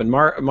to happen?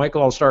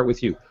 Michael, I'll start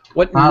with you.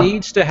 What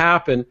needs to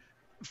happen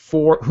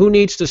who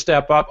needs to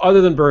step up other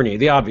than Bernier?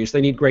 The obvious,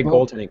 they need great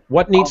goaltending.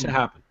 What needs to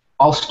happen?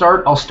 I'll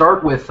start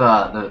with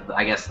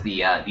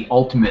the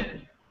ultimate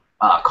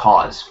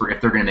cause for if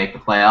they're going to make the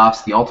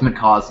playoffs. The ultimate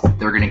cause is that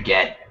they're going to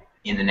get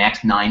in the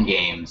next 9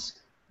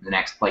 games, the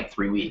next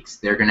 3 weeks,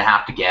 they're going to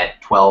have to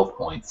get 12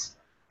 points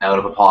out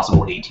of a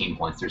possible 18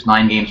 points. There's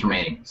 9 games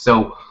remaining,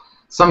 so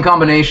some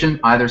combination,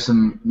 either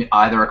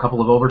a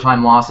couple of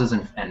overtime losses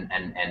and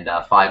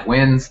 5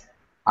 wins,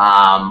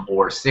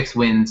 or 6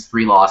 wins,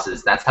 3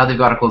 losses. That's how they've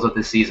got to close out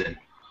this season.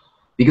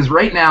 Because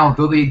right now,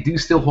 though they do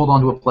still hold on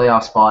to a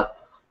playoff spot,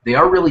 they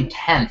are really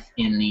 10th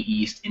in the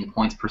East in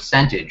points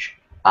percentage.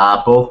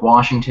 Both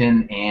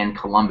Washington and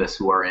Columbus,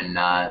 who are in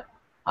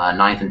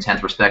 9th and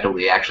 10th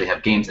respectively, actually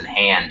have games in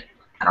hand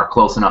and are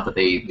close enough that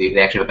they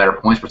actually have a better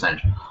points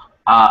percentage.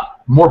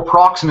 More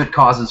proximate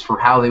causes for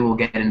how they will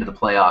get into the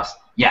playoffs.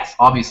 Yes,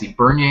 obviously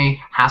Bernier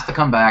has to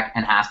come back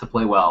and has to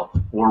play well,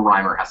 or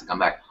Reimer has to come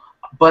back.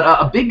 But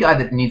a big guy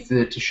that needs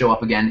to show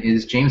up again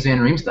is James Van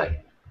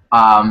Riemsdyk.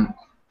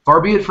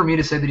 Far be it for me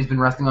to say that he's been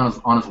resting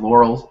on his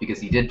laurels, because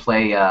he did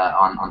play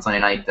on Sunday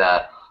night,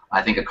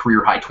 I think a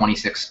career high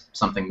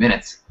 26-something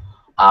minutes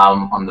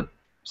on the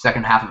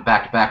second half of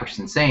back-to-back, which is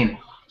insane.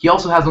 He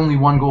also has only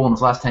 1 goal in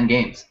his last 10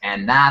 games,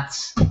 and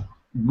that's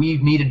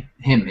we've needed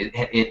him.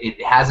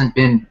 It hasn't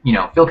been,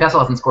 Phil Kessel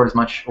hasn't scored as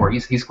much, or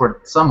he's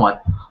scored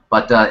somewhat,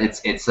 but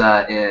it's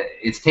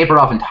tapered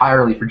off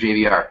entirely for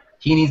JVR.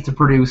 He needs to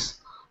produce,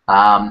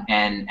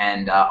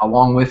 and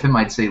along with him,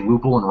 I'd say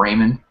Lupul and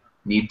Raymond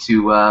need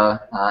to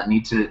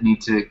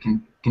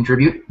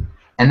contribute.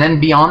 And then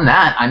beyond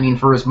that, I mean,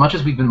 for as much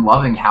as we've been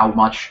loving how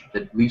much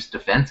the Leafs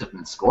defense have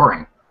been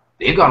scoring,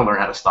 they've got to learn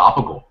how to stop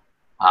a goal.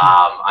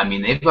 I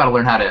mean, they've got to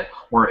learn how to,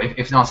 or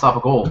if not stop a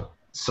goal,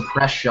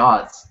 suppress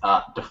shots,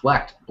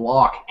 deflect,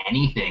 block,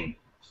 anything.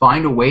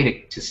 Find a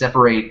way to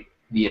separate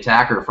the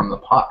attacker from the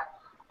puck.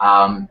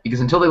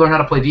 Because until they learn how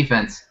to play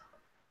defense,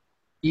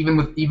 even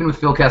with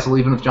Phil Kessel,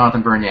 even with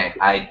Jonathan Bernier,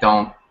 I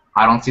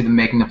don't see them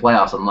making the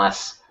playoffs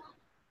unless,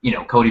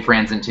 Cody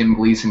Franson, Tim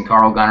Gleason,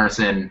 Carl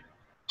Gunnarsson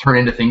turn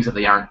into things that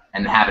they aren't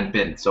and haven't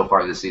been so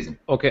far this season.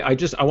 Okay,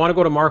 I want to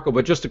go to Marco,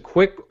 but just a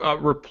quick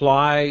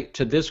reply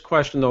to this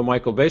question, though,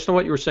 Michael. Based on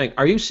what you were saying,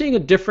 are you seeing a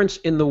difference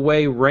in the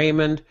way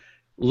Raymond,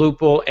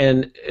 Lupul,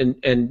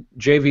 and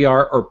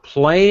JVR are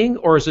playing,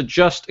 or is it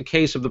just a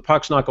case of the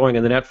puck's not going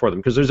in the net for them?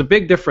 Because there's a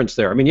big difference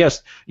there. I mean,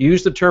 yes, you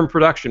use the term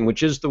production,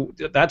 which is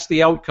that's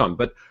the outcome,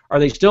 but are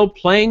they still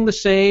playing the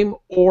same,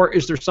 or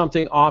is there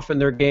something off in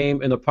their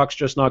game and the puck's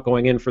just not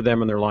going in for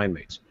them and their line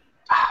mates?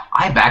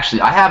 I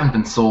haven't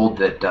been sold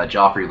that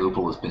Joffrey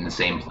Lupul has been the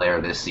same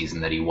player this season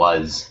that he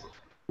was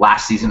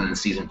last season and the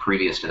season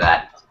previous to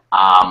that.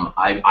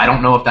 I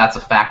don't know if that's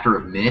a factor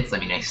of minutes. I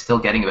mean, he's still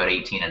getting about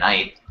 18 a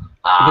night.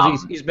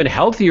 Because he's been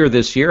healthier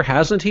this year,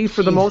 hasn't he,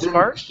 for the most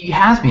part? He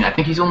has been. I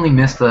think he's only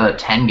missed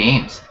 10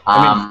 games.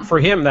 I mean, for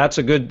him, that's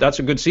a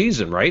good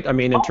season, right? I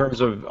mean, in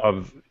terms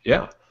of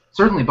yeah.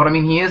 Certainly, but I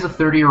mean, he is a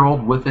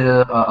 30-year-old with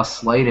a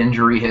slight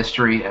injury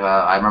history.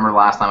 I remember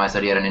last time I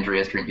said he had an injury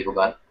history and people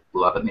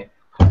blew up at me.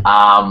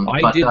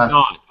 I did not.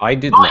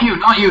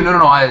 Not you.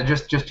 No.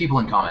 Just people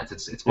in comments.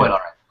 It's quite all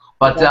right.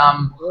 But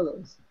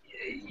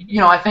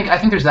I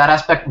think there's that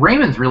aspect.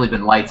 Raymond's really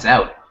been lights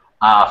out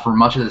for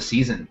much of the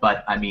season,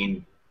 but I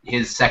mean,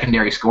 his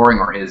secondary scoring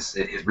or his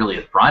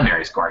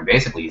primary scoring,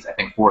 basically, he's I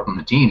think fourth on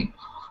the team.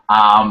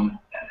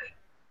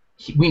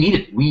 We need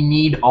it. We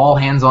need all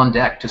hands on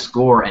deck to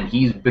score, and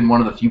he's been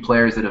one of the few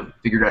players that have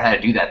figured out how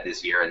to do that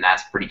this year, and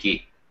that's pretty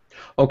key.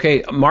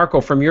 Okay,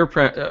 Marco, from your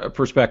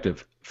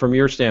perspective, from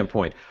your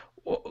standpoint,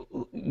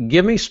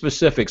 give me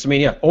specifics. I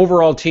mean, yeah,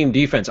 overall team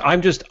defense.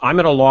 I'm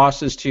at a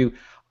loss as to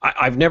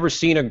I've never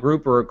seen a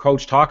group or a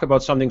coach talk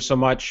about something so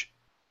much.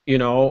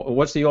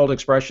 What's the old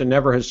expression?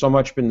 Never has so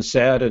much been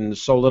said and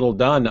so little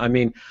done. I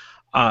mean,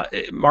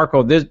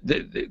 Marco,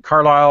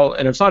 Carlisle,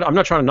 and I'm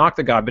not trying to knock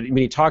the guy, but I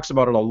mean, he talks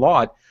about it a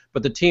lot.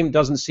 But the team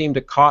doesn't seem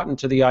to cotton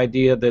to the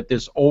idea that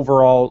this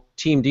overall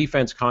team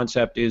defense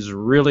concept is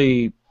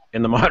really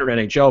in the modern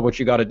NHL what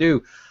you got to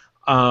do.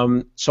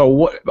 So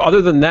what,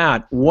 other than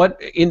that, what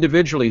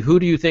individually, who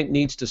do you think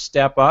needs to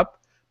step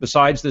up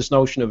besides this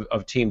notion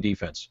of team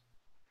defense?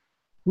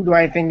 Who do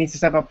I think needs to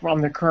step up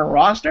from the current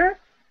roster?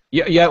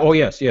 Yeah. Oh,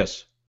 yes.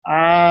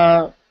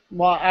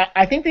 Well,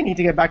 I think they need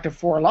to get back to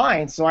 4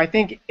 lines. So I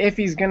think if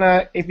he's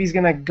gonna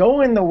go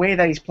in the way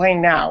that he's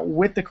playing now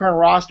with the current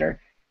roster,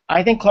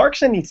 I think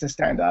Clarkson needs to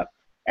stand up.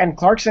 And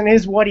Clarkson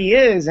is what he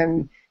is,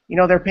 and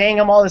they're paying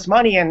him all this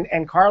money,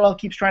 and Carlisle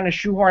keeps trying to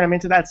shoehorn him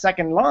into that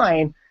second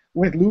line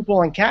with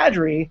Lupul and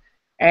Kadri,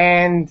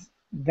 and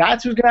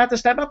that's who's gonna have to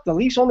step up. The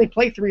Leafs only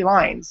play 3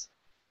 lines,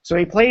 so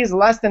he plays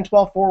less than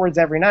 12 forwards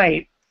every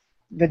night.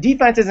 The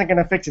defense isn't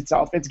going to fix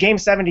itself. It's game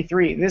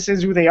 73. This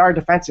is who they are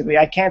defensively.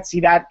 I can't see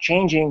that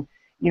changing,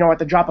 at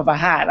the drop of a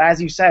hat.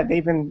 As you said,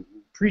 they've been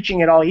preaching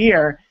it all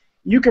year.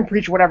 You can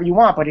preach whatever you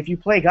want, but if you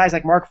play guys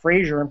like Mark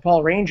Frazier and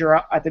Paul Ranger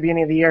at the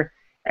beginning of the year,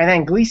 and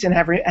then Gleason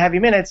heavy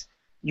minutes,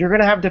 you're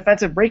going to have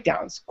defensive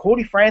breakdowns.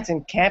 Cody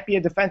Franson can't be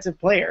a defensive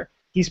player.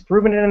 He's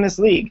proven it in this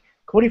league.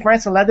 Cody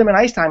Franson led them in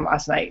ice time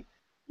last night.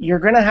 You're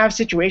going to have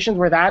situations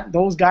where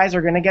those guys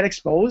are going to get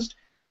exposed,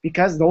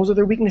 because those are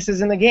their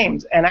weaknesses in the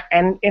games.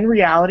 And in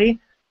reality,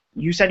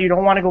 you said you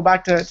don't want to go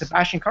back to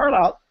bashing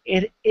Carlisle.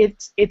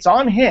 It's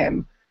on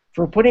him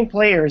for putting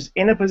players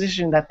in a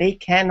position that they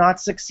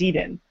cannot succeed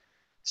in.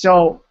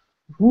 So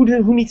who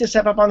needs to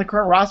step up on the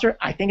current roster?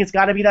 I think it's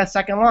got to be that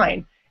second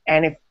line.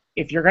 And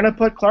if you're going to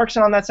put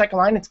Clarkson on that second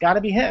line, it's got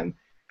to be him,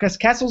 because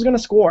Kessel's going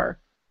to score.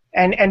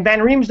 And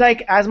Van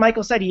Riemsdyk, as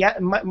Michael said,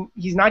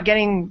 he's not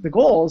getting the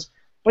goals,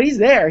 but he's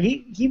there.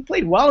 He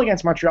played well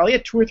against Montreal. He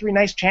had 2 or 3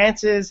 nice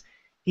chances.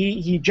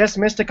 He just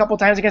missed a couple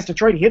times against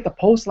Detroit. He hit the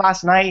post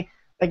last night.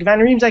 Like, Van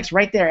Riemsdyk's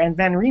right there, and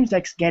Van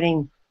Riemsdyk's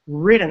getting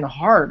ridden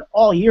hard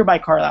all year by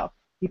Carlisle.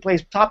 He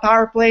plays top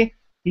power play.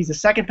 He's the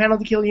second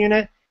penalty kill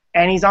unit,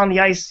 and he's on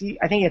the ice.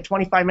 I think he had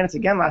 25 minutes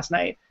again last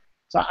night.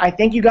 So I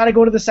think you got to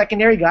go to the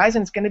secondary guys,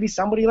 and it's going to be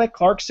somebody like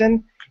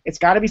Clarkson. It's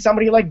got to be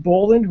somebody like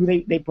Bolden, who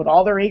they put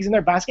all their eggs in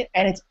their basket,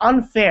 and it's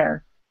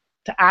unfair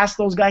to ask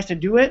those guys to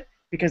do it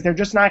because they're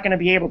just not going to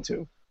be able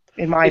to.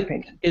 In my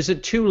opinion. Is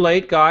it too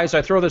late, guys?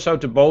 I throw this out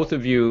to both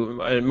of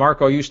you. And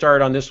Marco, you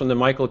start on this one, then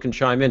Michael can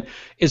chime in.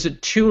 Is it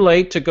too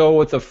late to go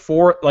with a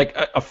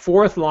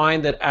fourth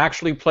line that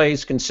actually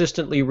plays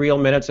consistently real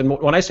minutes? And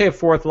when I say a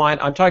fourth line,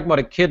 I'm talking about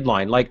a kid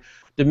line, like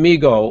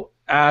D'Amigo,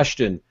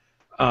 Ashton,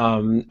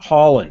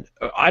 Holland,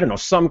 I don't know,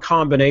 some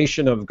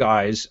combination of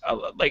guys.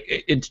 Like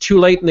it's too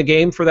late in the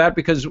game for that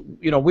because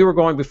we were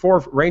going before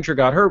Ranger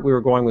got hurt. We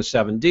were going with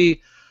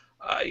 7D.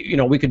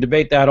 We could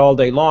debate that all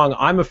day long.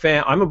 I'm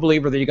a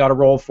believer that you got to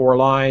roll 4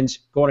 lines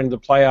going into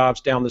the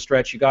playoffs down the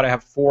stretch. You got to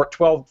have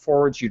 12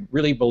 forwards you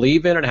really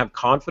believe in and have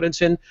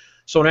confidence in.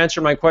 So to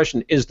answer my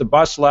question, is the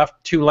bus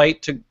left too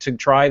late to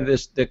try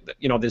this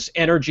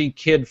energy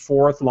kid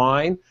 4th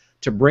line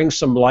to bring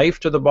some life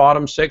to the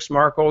bottom 6,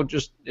 Marco,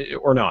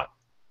 or not?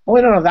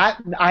 Well, no,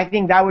 I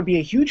think that would be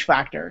a huge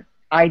factor.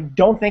 I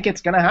don't think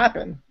it's going to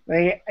happen.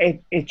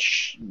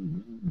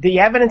 The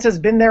evidence has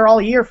been there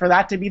all year for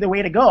that to be the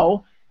way to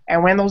go.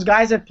 And when those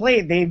guys have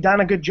played, they've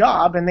done a good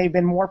job and they've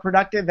been more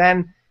productive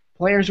than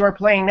players who are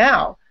playing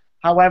now.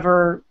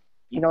 However,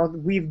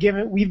 we've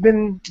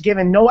been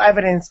given no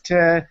evidence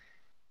to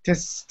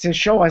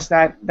show us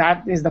that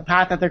is the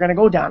path that they're going to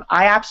go down.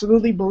 I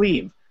absolutely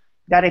believe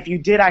that if you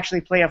did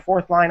actually play a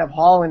 4th line of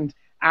Holland,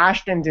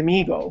 Ashton,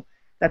 D'Amigo,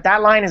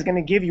 that line is going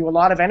to give you a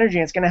lot of energy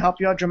and it's going to help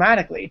you out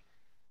dramatically.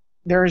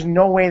 There is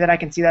no way that I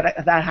can see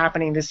that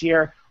happening this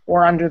year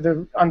or under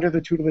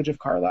the tutelage of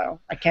Carlisle.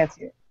 I can't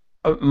see it.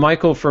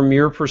 Michael, from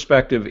your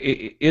perspective,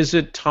 is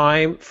it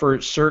time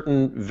for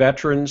certain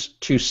veterans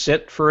to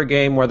sit for a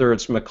game, whether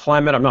it's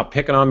McClement? I'm not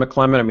picking on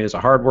McClement. I mean, he's a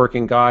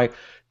hardworking guy.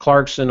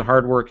 Clarkson,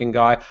 hardworking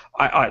guy.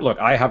 Look,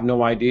 I have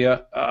no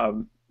idea. A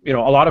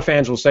lot of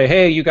fans will say,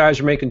 hey, you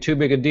guys are making too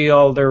big a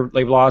deal.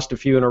 They've lost a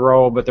few in a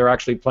row, but they're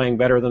actually playing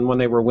better than when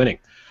they were winning.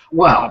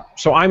 Well,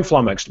 so I'm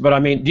flummoxed, but I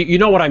mean, you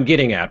know what I'm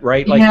getting at,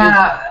 right? Like,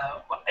 yeah.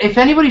 If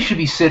anybody should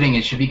be sitting,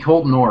 it should be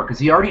Colton Orr because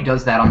he already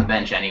does that on the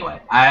bench anyway.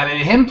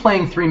 Him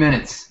playing 3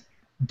 minutes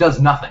does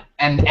nothing.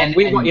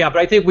 Yeah, but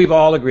I think we've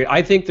all agreed.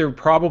 I think there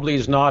probably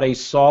is not a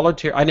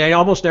solitary. And I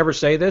almost never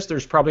say this.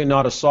 There's probably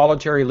not a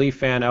solitary Leaf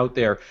fan out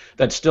there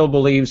that still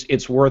believes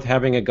it's worth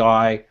having a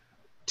guy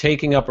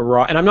taking up a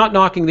raw. And I'm not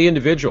knocking the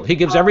individual. He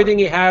gives everything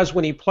he has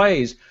when he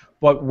plays.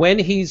 But when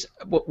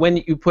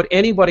you put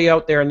anybody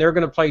out there and they're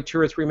going to play 2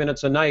 or 3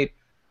 minutes a night,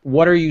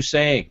 what are you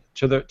saying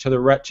to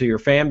your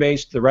fan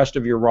base, to the rest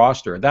of your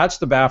roster? That's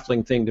the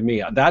baffling thing to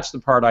me. That's the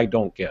part I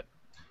don't get.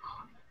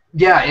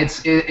 Yeah,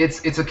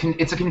 it's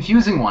a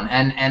confusing one,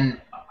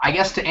 and I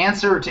guess to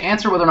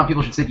answer whether or not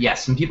people should sit,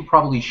 yes, some people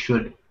probably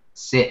should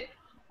sit.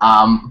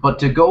 But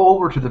to go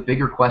over to the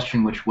bigger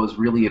question, which was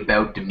really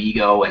about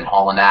D'Amigo and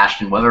Holland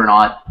Ashton, whether or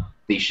not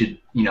they should,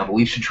 the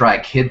Leafs should try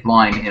a kid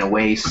line in a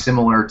way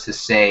similar to,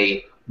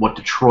 say, what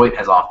Detroit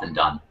has often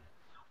done.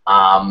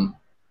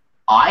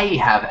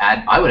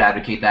 I would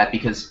advocate that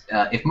because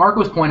if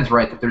Marco's point is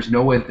right that there's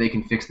no way that they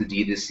can fix the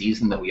D this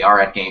season, that we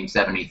are at game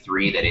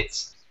 73, that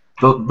it's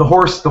the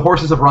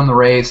horses have run the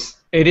race.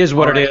 It is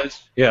what it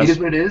is. Yes. It is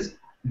what it is.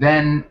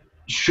 Then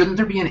shouldn't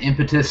there be an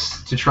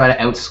impetus to try to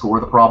outscore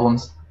the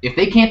problems? If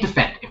they can't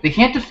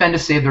defend to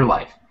save their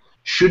life,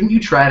 shouldn't you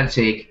try to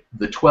take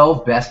the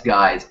 12 best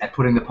guys at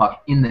putting the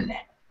puck in the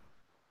net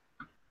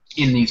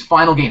in these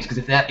final games?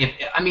 Because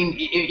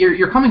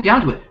you're coming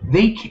down to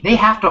it, they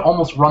have to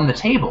almost run the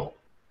table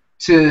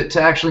to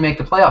actually make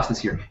the playoffs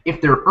this year.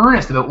 If they're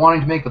earnest about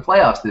wanting to make the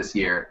playoffs this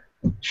year,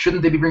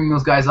 shouldn't they be bringing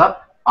those guys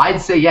up?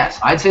 I'd say yes.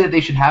 I'd say that they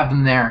should have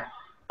them there.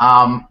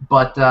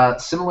 But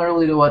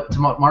similarly to what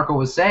Marco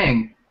was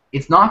saying,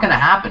 it's not going to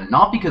happen.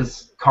 Not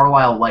because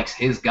Carlisle likes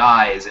his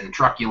guys and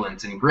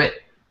truculence and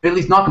grit. At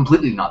least not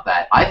completely not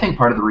that. I think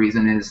part of the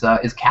reason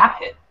is cap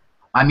hit.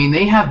 I mean,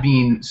 they have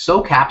been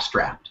so cap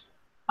strapped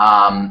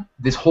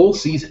this whole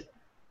season.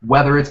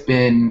 Whether it's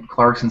been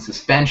Clarkson's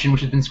suspension,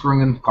 which has been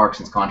screwing them,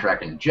 Clarkson's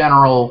contract in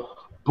general,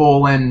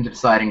 Bolland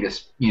deciding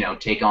to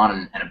take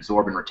on and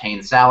absorb and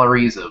retain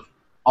salaries of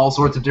all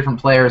sorts of different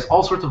players,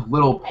 all sorts of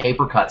little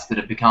paper cuts that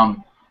have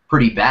become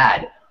pretty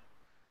bad.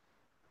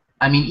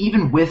 I mean,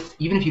 even if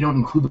you don't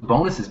include the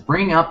bonuses,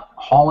 bringing up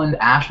Holland,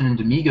 Ashton, and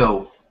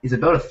D'Amigo is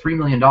about a $3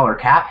 million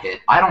cap hit.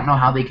 I don't know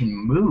how they can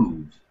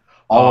move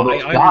all of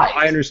those guys.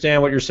 I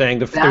understand what you're saying.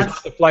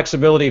 There's the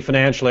flexibility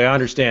financially, I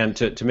understand,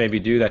 to maybe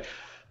do that.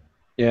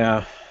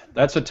 Yeah,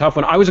 that's a tough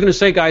one. I was going to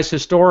say, guys,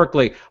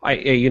 historically,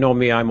 you know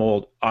me, I'm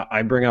old.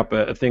 I bring up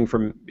a thing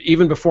from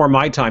even before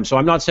my time, so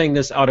I'm not saying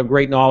this out of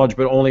great knowledge,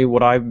 but only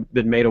what I've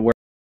been made aware.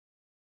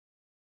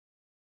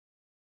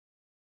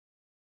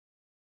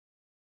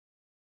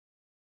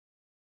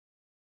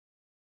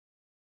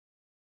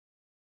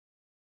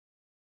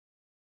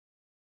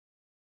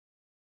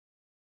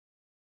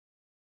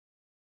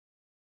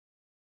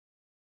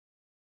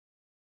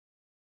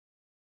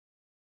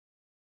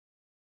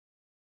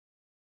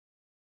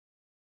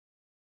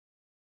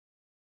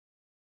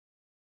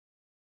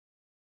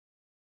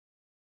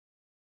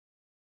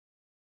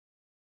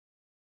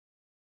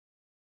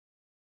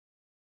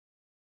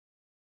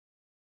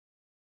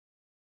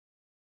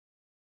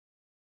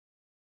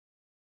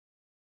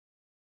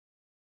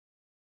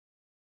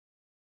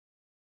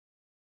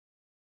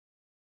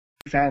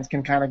 Fans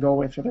can kind of go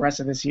with for the rest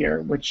of this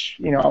year, which,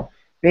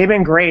 they've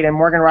been great, and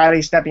Morgan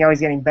Riley's stepping out. He's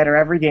getting better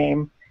every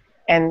game.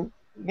 And,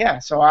 yeah,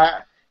 so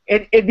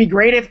it'd be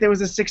great if there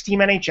was a 6-team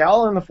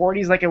NHL in the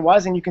 40s like it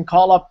was, and you can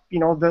call up,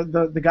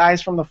 the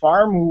guys from the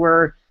farm who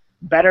were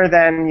better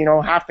than,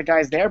 half the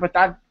guys there. But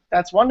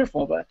that's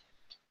wonderful. But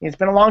it's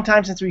been a long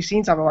time since we've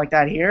seen something like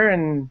that here,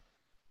 and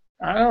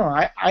I don't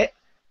know.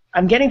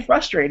 I'm getting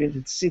frustrated.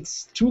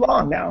 It's too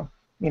long now,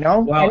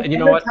 Well, and you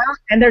know what?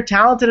 And they're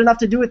talented enough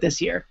to do it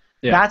this year.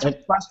 Yeah. That's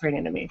what's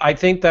frustrating to me. I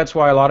think that's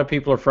why a lot of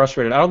people are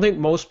frustrated. I don't think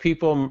most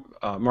people,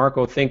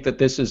 Marco, think that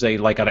this is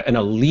an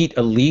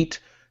elite,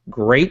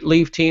 great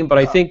Leaf team, but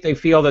I think they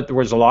feel that there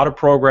was a lot of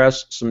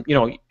progress. Some,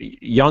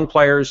 young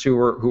players who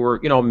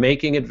were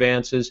making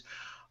advances,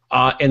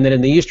 and then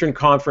in the Eastern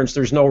Conference,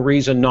 there's no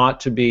reason not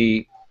to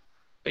be,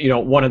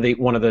 one of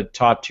the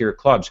top tier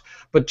clubs.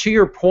 But to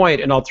your point,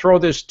 and I'll throw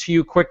this to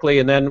you quickly,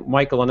 and then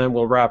Michael, and then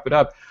we'll wrap it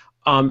up.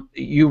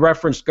 You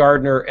referenced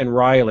Gardner and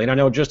Rielly, and I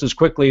know just as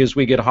quickly as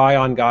we get high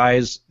on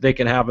guys, they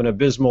can have an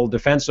abysmal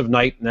defensive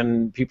night, and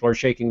then people are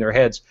shaking their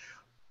heads.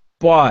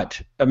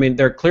 But I mean,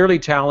 they're clearly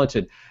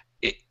talented.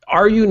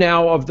 Are you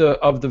now of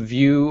the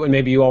view, and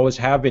maybe you always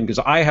have been, because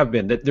I have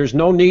been, that there's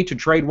no need to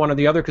trade one or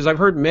the other? Because I've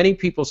heard many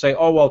people say,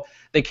 oh, well,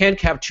 they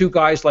can't have two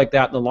guys like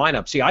that in the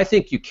lineup. See, I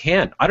think you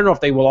can. I don't know if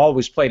they will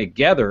always play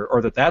together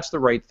or that's the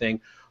right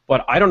thing,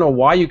 but I don't know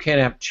why you can't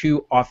have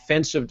two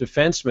offensive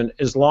defensemen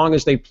as long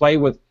as they play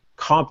with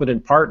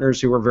competent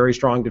partners who are very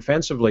strong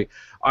defensively.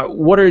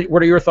 What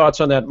are your thoughts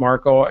on that,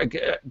 Marco?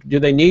 Do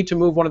they need to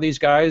move one of these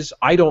guys?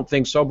 I don't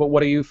think so, but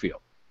what do you feel?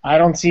 I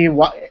don't see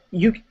why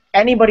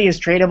anybody is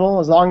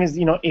tradable as long as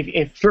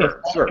if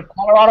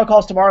Colorado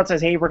calls tomorrow and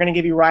says, hey, we're going to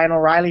give you Ryan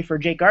O'Reilly for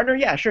Jake Gardner,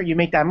 yeah, sure, you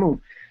make that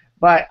move.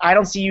 But I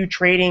don't see you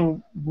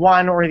trading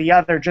one or the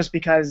other just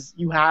because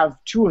you have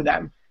two of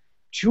them.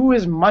 Two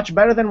is much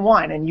better than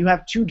one, and you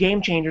have two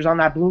game changers on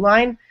that blue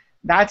line.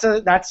 That's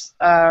a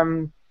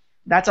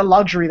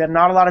luxury that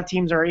not a lot of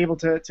teams are able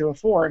to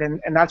afford,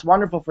 and that's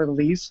wonderful for the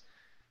Leafs.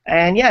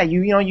 And yeah,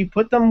 you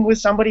put them with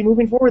somebody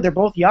moving forward. They're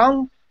both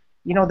young.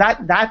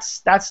 That's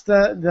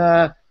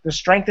the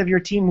strength of your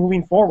team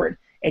moving forward.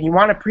 And you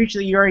want to preach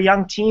that you're a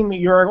young team,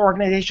 you're an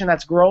organization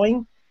that's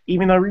growing,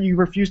 even though you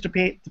refuse to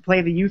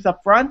play the youth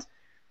up front.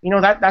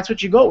 That's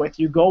what you go with.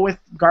 You go with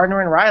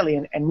Gardner and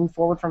Rielly and move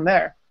forward from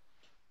there.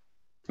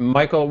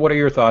 Michael, what are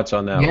your thoughts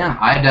on that? Yeah,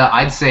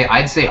 I'd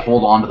say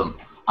hold on to them.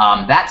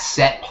 That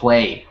set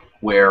play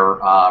where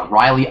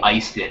Rielly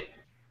iced it,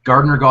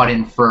 Gardner got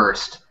in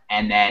first,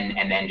 and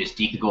then just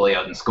deked the goalie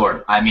out and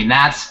scored. I mean,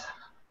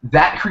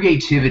 that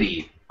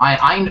creativity.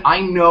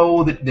 I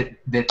know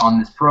that on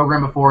this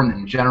program before and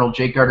in general,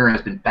 Jake Gardner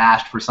has been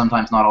bashed for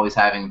sometimes not always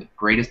having the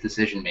greatest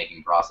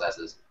decision-making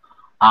processes.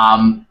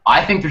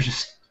 I think there's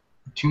just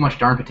too much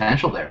darn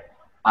potential there.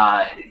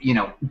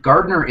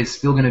 Gardner is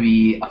still going to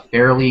be a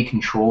fairly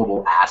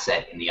controllable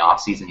asset in the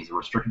offseason. He's a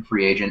restricted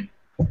free agent,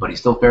 but he's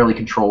still fairly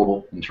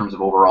controllable in terms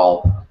of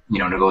overall,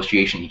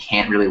 negotiation. He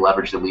can't really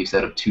leverage the Leafs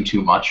out of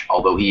too much,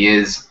 although he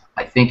is,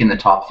 I think, in the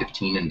top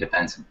 15 in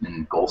defense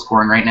and goal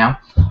scoring right now.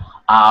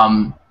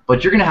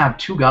 But you're going to have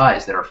two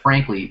guys that are,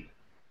 frankly,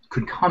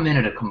 could come in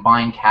at a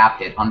combined cap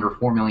hit under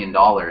 $4 million,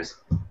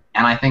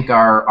 and I think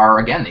are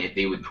again,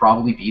 they would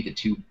probably be the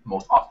two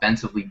most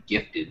offensively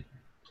gifted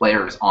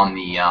players on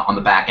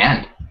the back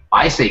end.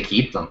 I say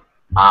keep them.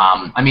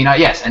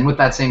 Yes, and with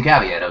that same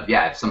caveat of,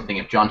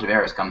 if John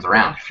Tavares comes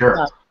around, sure.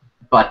 Yeah.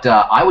 But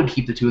I would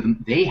keep the two of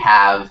them. They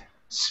have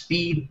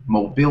speed,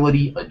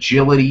 mobility,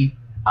 agility,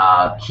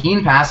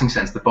 keen passing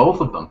sense, the both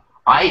of them.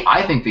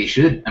 I think they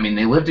should.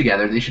 They live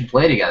together. They should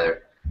play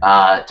together.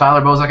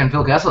 Tyler Bozak and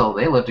Phil Kessel,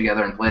 they live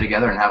together and play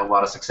together and have a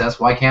lot of success.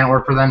 Why can't it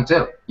work for them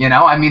too?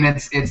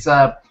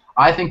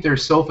 I think they're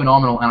so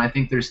phenomenal, and I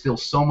think there's still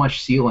so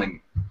much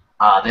ceiling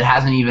they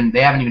haven't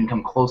even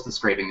come close to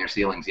scraping their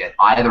ceilings yet,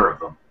 either of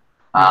them.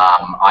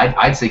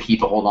 I'd say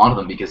keep a hold on to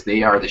them because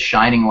they are the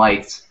shining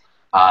lights.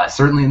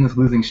 Certainly in this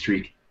losing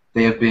streak,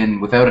 they have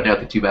been without a doubt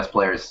the two best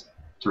players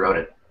throughout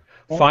it.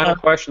 Final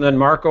question, then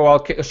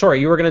Marco.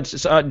 Sorry, you were going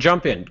to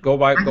jump in. Go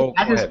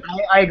ahead.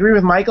 I agree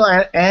with Michael,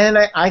 and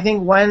I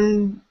think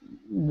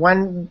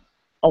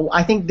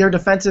I think their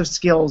defensive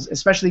skills,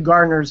 especially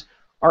Gardner's,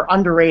 are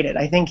underrated.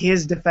 I think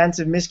his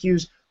defensive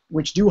miscues,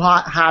 which do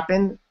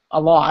happen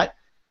a lot,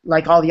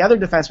 like all the other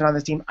defensemen on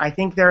this team, I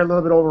think they're a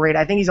little bit overrated.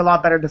 I think he's a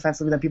lot better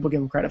defensively than people give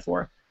him credit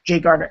for,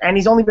 Jake Gardner, and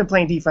he's only been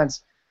playing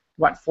defense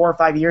 4 or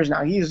 5 years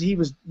now. He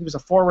was a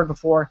forward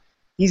before.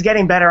 He's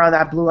getting better on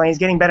that blue line. He's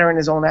getting better in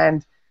his own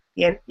end.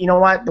 And you know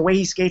what? The way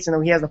he skates and the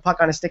way he has the puck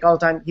on his stick all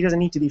the time, he doesn't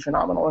need to be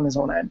phenomenal in his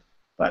own end.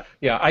 But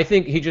yeah, I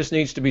think he just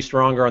needs to be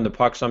stronger on the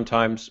puck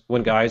sometimes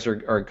when guys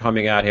are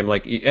coming at him.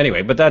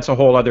 Anyway, but that's a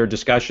whole other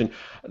discussion.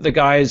 The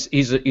guy's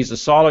he's a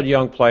solid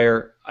young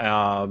player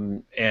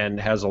and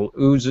has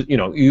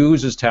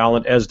oozes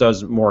talent, as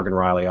does Morgan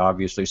Rielly,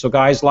 obviously. So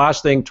guys,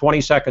 last thing,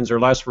 20 seconds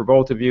or less for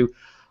both of you.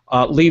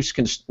 Leafs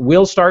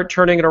will start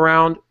turning it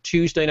around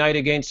Tuesday night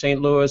against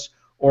St. Louis,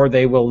 or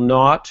they will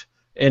not.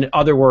 In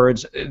other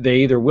words, they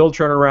either will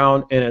turn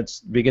around and it's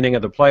the beginning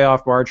of the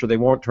playoff march, or they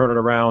won't turn it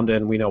around,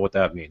 and we know what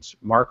that means.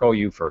 Marco,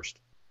 you first.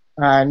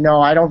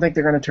 No, I don't think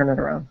they're going to turn it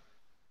around.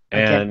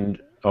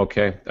 And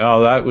okay,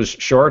 that was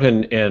short,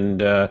 and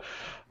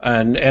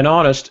and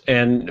honest.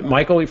 And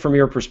Michael, from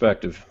your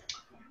perspective.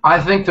 I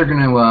think they're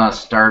going to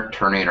start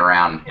turning it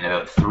around in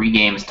about 3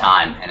 games'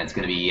 time, and it's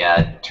going to be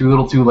too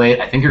little too late.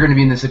 I think they're going to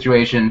be in the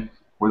situation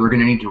where they're going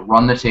to need to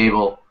run the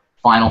table,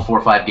 final 4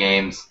 or 5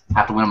 games,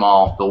 have to win them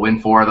all. They'll win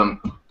 4 of them.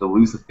 They'll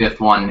lose the 5th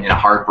one in a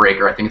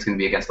heartbreaker. I think it's going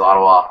to be against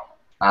Ottawa.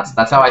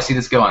 That's how I see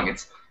this going.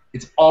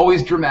 It's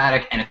always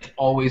dramatic, and it's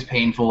always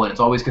painful, and it's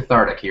always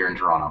cathartic here in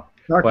Toronto.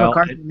 Mark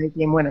McArthur, late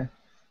game winner.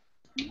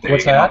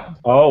 What's that?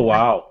 Oh,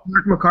 wow.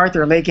 Mark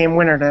McArthur, late game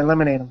winner to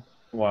eliminate him.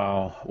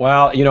 Wow.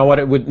 Well, you know what?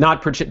 It would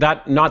not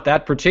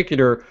that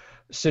particular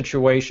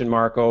situation,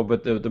 Marco,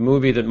 but the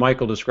movie that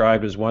Michael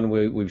described is one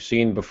we've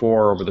seen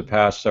before over the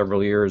past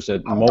several years.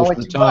 At most of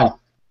the time. Well.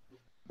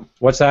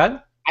 What's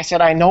that? I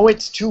said I know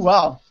it's too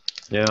well.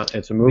 Yeah,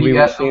 it's a movie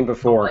we've seen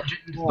before.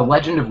 The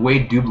legend of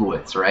Wade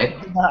Dublowitz, right?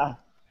 Yeah.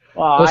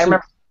 Well, I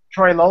remember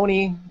Troy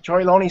Loney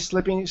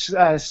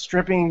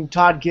stripping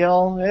Todd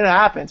Gill. It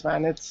happens,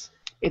 man. It's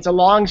a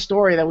long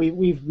story that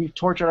we've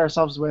tortured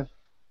ourselves with.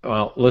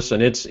 Well,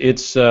 listen, it's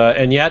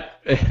and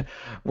yet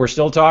we're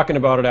still talking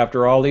about it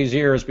after all these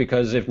years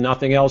because if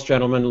nothing else,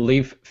 gentlemen,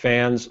 Leaf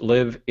fans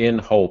live in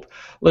hope.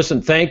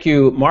 Listen, thank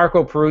you,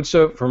 Marco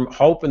Perruzza from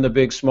Hope and the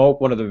Big Smoke,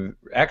 one of the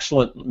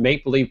excellent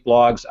Maple Leaf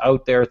blogs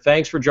out there.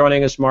 Thanks for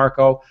joining us,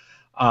 Marco,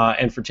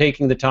 and for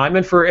taking the time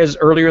and for, as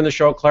earlier in the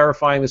show,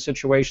 clarifying the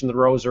situation that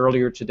arose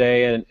earlier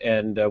today.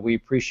 And we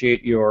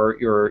appreciate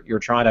your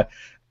trying to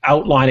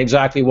outline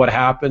exactly what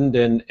happened,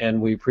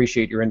 and we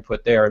appreciate your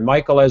input there. And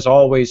Michael, as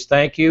always,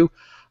 thank you.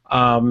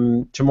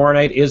 Tomorrow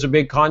night is a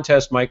big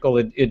contest, Michael.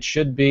 It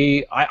should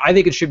be, I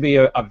think it should be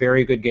a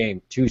very good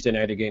game Tuesday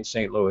night against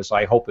St. Louis.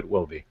 I hope it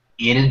will be.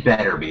 It had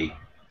better be.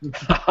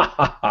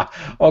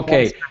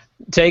 Okay,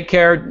 take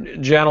care,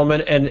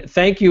 gentlemen, and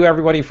thank you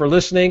everybody for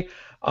listening.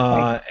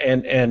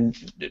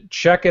 And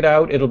check it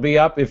out. It'll be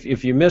up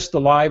if you missed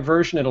the live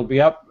version. It'll be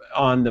up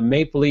on the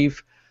Maple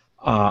Leaf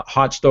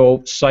Hot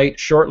Stove site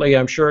shortly.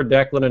 I'm sure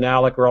Declan and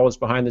Alec are always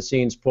behind the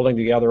scenes pulling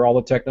together all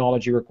the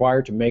technology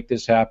required to make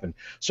this happen.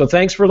 So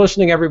thanks for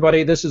listening,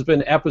 everybody. This has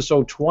been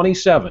episode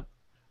 27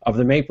 of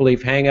the Maple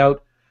Leaf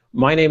Hangout.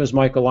 My name is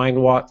Michael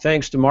Langlois.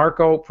 Thanks to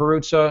Marco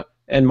Perruzza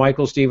and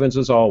Michael Stevens,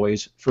 as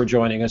always, for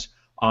joining us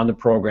on the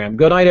program.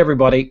 Good night,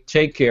 everybody.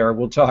 Take care.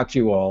 We'll talk to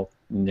you all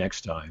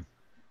next time.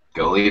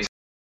 Go Leafs.